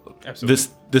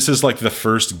 Absolutely. This is like the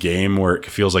first game where it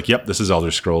feels like, yep, this is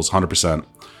Elder Scrolls, 100%.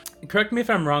 Correct me if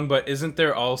I'm wrong, but isn't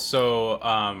there also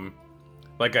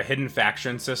like a hidden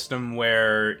faction system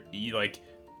where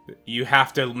you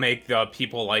have to make the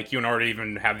people like you in order to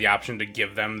even have the option to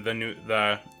give them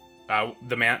the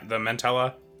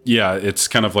Mentella? Yeah, it's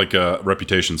kind of like a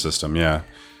reputation system, yeah.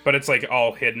 But it's like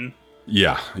all hidden.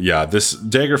 Yeah. This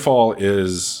Daggerfall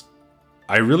is...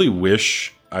 I really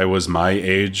wish I was my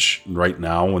age right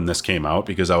now when this came out,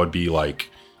 because I would be like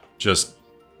just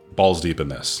balls deep in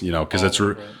this, because it's...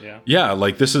 Yeah,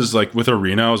 like this is like with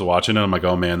Arena, I was watching it, I'm like,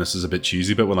 oh man, this is a bit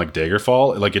cheesy, but when like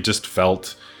Daggerfall, like it just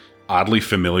felt oddly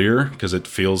familiar because it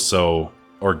feels so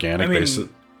organic.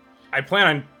 I plan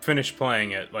on finish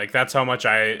playing it. Like that's how much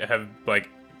I have like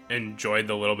enjoyed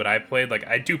the little bit I played. Like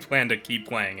I do plan to keep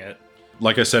playing it.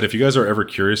 Like I said, if you guys are ever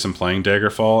curious in playing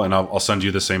Daggerfall, and I'll send you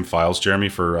the same files, Jeremy,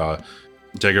 for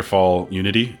Daggerfall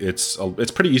Unity. It's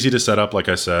pretty easy to set up, like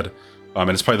I said, and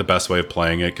it's probably the best way of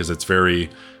playing it because it's very...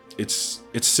 It's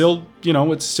still,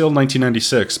 it's still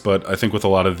 1996, but I think with a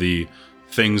lot of the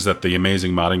things that the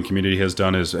amazing modding community has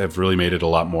done have really made it a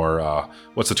lot more,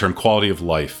 what's the term, quality of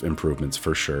life improvements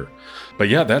for sure. But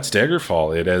yeah, that's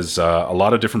Daggerfall. It has a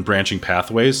lot of different branching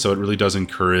pathways, so it really does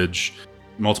encourage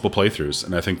multiple playthroughs,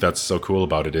 and I think that's so cool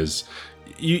about it is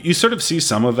you sort of see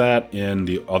some of that in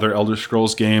the other Elder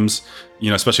Scrolls games,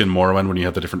 especially in Morrowind when you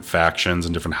have the different factions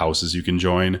and different houses you can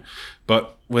join.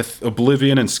 But with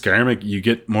Oblivion and Skyrim, you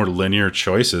get more linear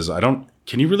choices.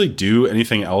 Can you really do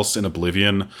anything else in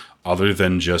Oblivion other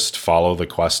than just follow the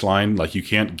quest line? Like you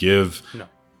can't join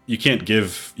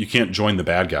the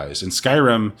bad guys. In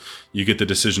Skyrim, you get the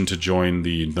decision to join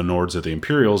the Nords or the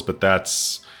Imperials, but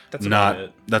that's not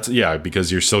it.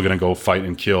 Because you're still going to go fight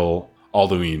and kill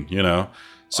Alduin,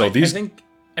 So I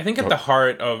think at the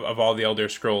heart of all the Elder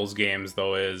Scrolls games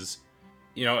though is,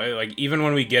 like even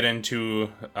when we get into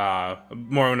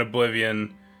more in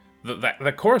Oblivion,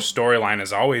 the core storyline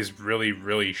is always really,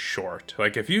 really short.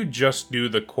 Like if you just do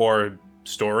the core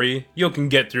story, you can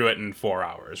get through it in 4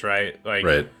 hours, right? Like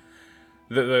right.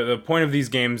 The point of these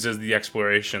games is the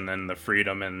exploration and the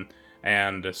freedom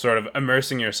and sort of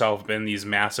immersing yourself in these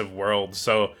massive worlds.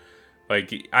 So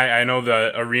like, I know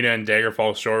the Arena and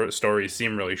Daggerfall stories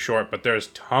seem really short, but there's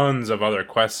tons of other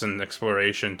quests and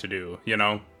exploration to do,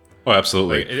 Oh,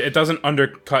 absolutely. Like, it doesn't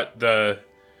undercut the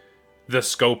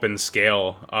scope and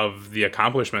scale of the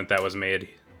accomplishment that was made.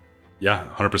 Yeah,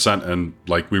 100%. And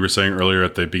like we were saying earlier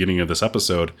at the beginning of this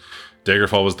episode,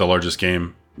 Daggerfall was the largest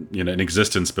game in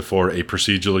existence before a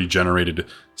procedurally generated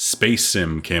space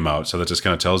sim came out. So that just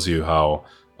kind of tells you how...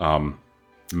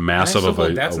 massive of a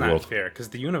world. That's not fair because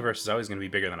the universe is always going to be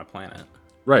bigger than a planet.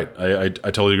 Right, I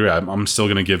totally agree. I'm still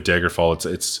going to give Daggerfall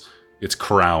its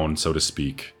crown, so to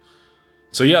speak.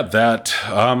 So yeah, that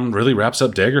really wraps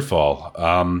up Daggerfall.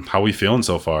 How are we feeling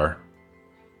so far?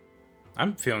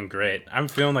 I'm feeling great. I'm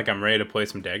feeling like I'm ready to play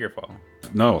some Daggerfall.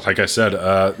 No, like I said,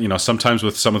 sometimes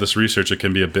with some of this research, it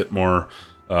can be a bit more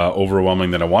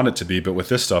overwhelming than I want it to be. But with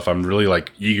this stuff, I'm really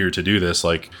like eager to do this.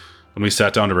 Like. When we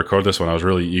sat down to record this one, I was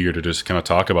really eager to just kind of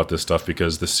talk about this stuff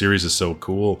because the series is so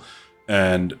cool.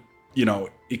 And,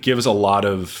 it gives a lot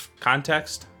of...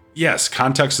 Context? Yes,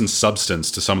 context and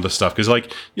substance to some of the stuff, because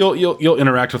like you'll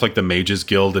interact with like the Mages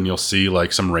Guild and you'll see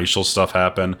like some racial stuff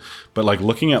happen, but like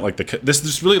looking at like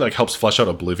this really like helps flesh out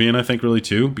Oblivion, I think, really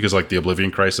too, because like the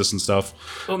Oblivion Crisis and stuff.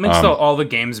 Well, it makes all the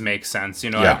games make sense.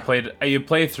 You know, Yeah. you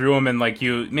play through them and like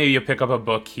you pick up a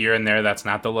book here and there that's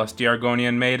not the Lusty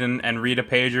Argonian made and read a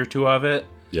page or two of it.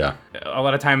 Yeah. A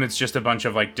lot of time it's just a bunch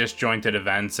of like disjointed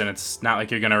events, and it's not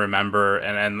like you're gonna remember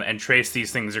and trace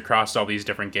these things across all these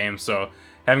different games. So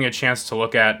having a chance to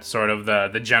look at sort of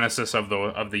the genesis of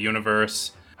the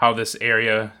universe, how this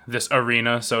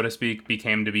arena, so to speak,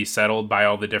 became to be settled by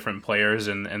all the different players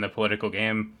in the political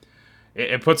game,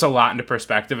 it puts a lot into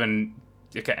perspective, and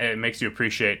it makes you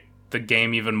appreciate the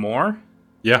game even more.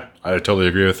 Yeah, I totally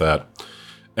agree with that.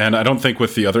 And I don't think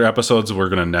with the other episodes we're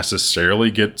going to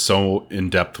necessarily get so in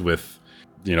depth with,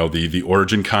 you know, the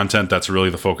origin content. That's really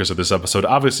the focus of this episode.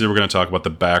 Obviously, we're going to talk about the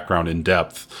background in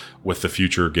depth with the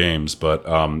future games. But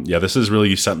yeah, this is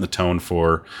really setting the tone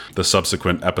for the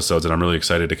subsequent episodes, and I'm really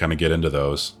excited to kind of get into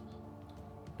those.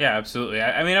 Yeah, absolutely.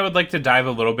 I mean, I would like to dive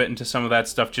a little bit into some of that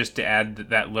stuff just to add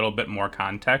that little bit more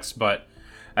context, but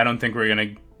I don't think we're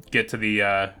going to get to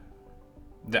the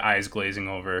eyes glazing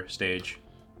over stage.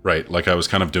 Right, like I was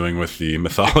kind of doing with the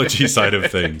mythology side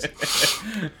of things.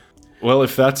 Well,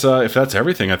 if that's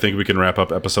everything, I think we can wrap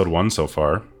up episode 1 so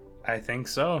far. I think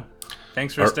so.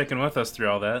 Thanks for sticking with us through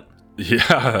all that.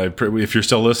 Yeah, if you're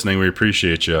still listening, we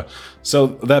appreciate you. So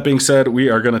that being said, we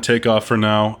are going to take off for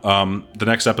now. The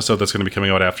next episode that's going to be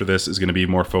coming out after this is going to be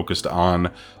more focused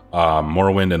on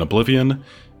Morrowind and Oblivion.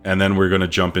 And then we're going to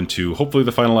jump into, hopefully,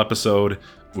 the final episode,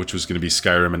 which was going to be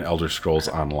Skyrim and Elder Scrolls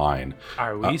Online.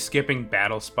 Are we skipping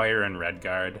Battlespire and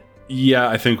Redguard? Yeah,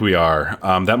 I think we are.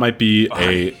 That might be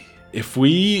if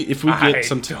we get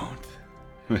some don't.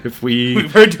 If we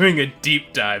We're doing a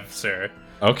deep dive, sir.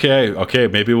 Okay,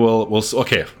 maybe we'll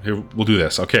okay, here, we'll do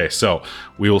this. Okay, so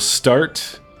we will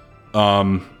start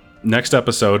next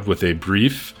episode with a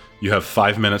brief. You have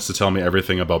 5 minutes to tell me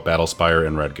everything about Battlespire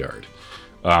and Redguard.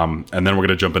 And then we're going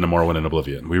to jump into Morrowind and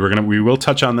Oblivion. We will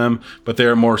touch on them, but they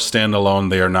are more standalone.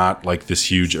 They are not like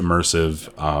this huge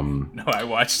immersive. No, I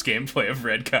watched gameplay of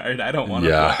Redguard. I don't want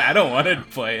to. Yeah. I don't want to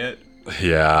play it.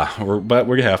 Yeah, but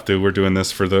we have to. We're doing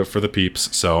this for the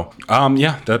peeps. So,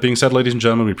 yeah. That being said, ladies and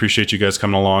gentlemen, we appreciate you guys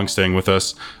coming along, staying with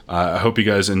us. I hope you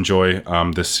guys enjoy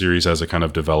this series as it kind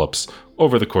of develops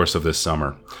over the course of this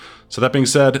summer. So that being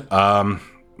said,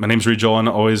 my name's Reed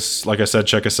Jolan. Always, like I said,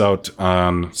 check us out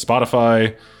on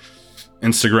Spotify,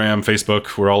 Instagram,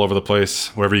 Facebook. We're all over the place.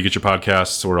 Wherever you get your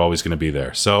podcasts, we're always going to be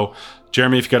there. So,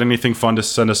 Jeremy, if you got anything fun to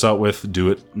send us out with,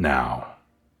 do it now.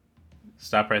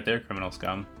 Stop right there, criminal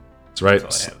scum. That's right.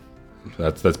 That's all I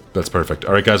have. That's perfect.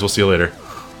 All right, guys. We'll see you later.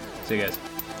 See you guys.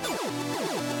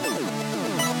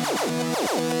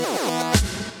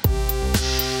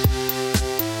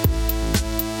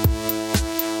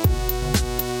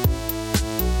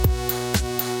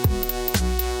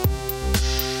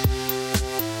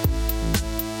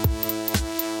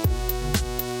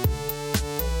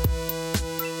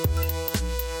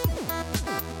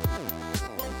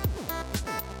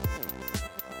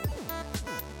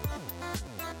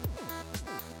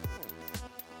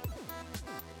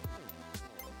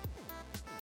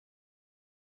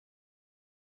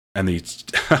 And the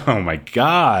oh my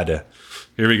god,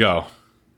 here we go.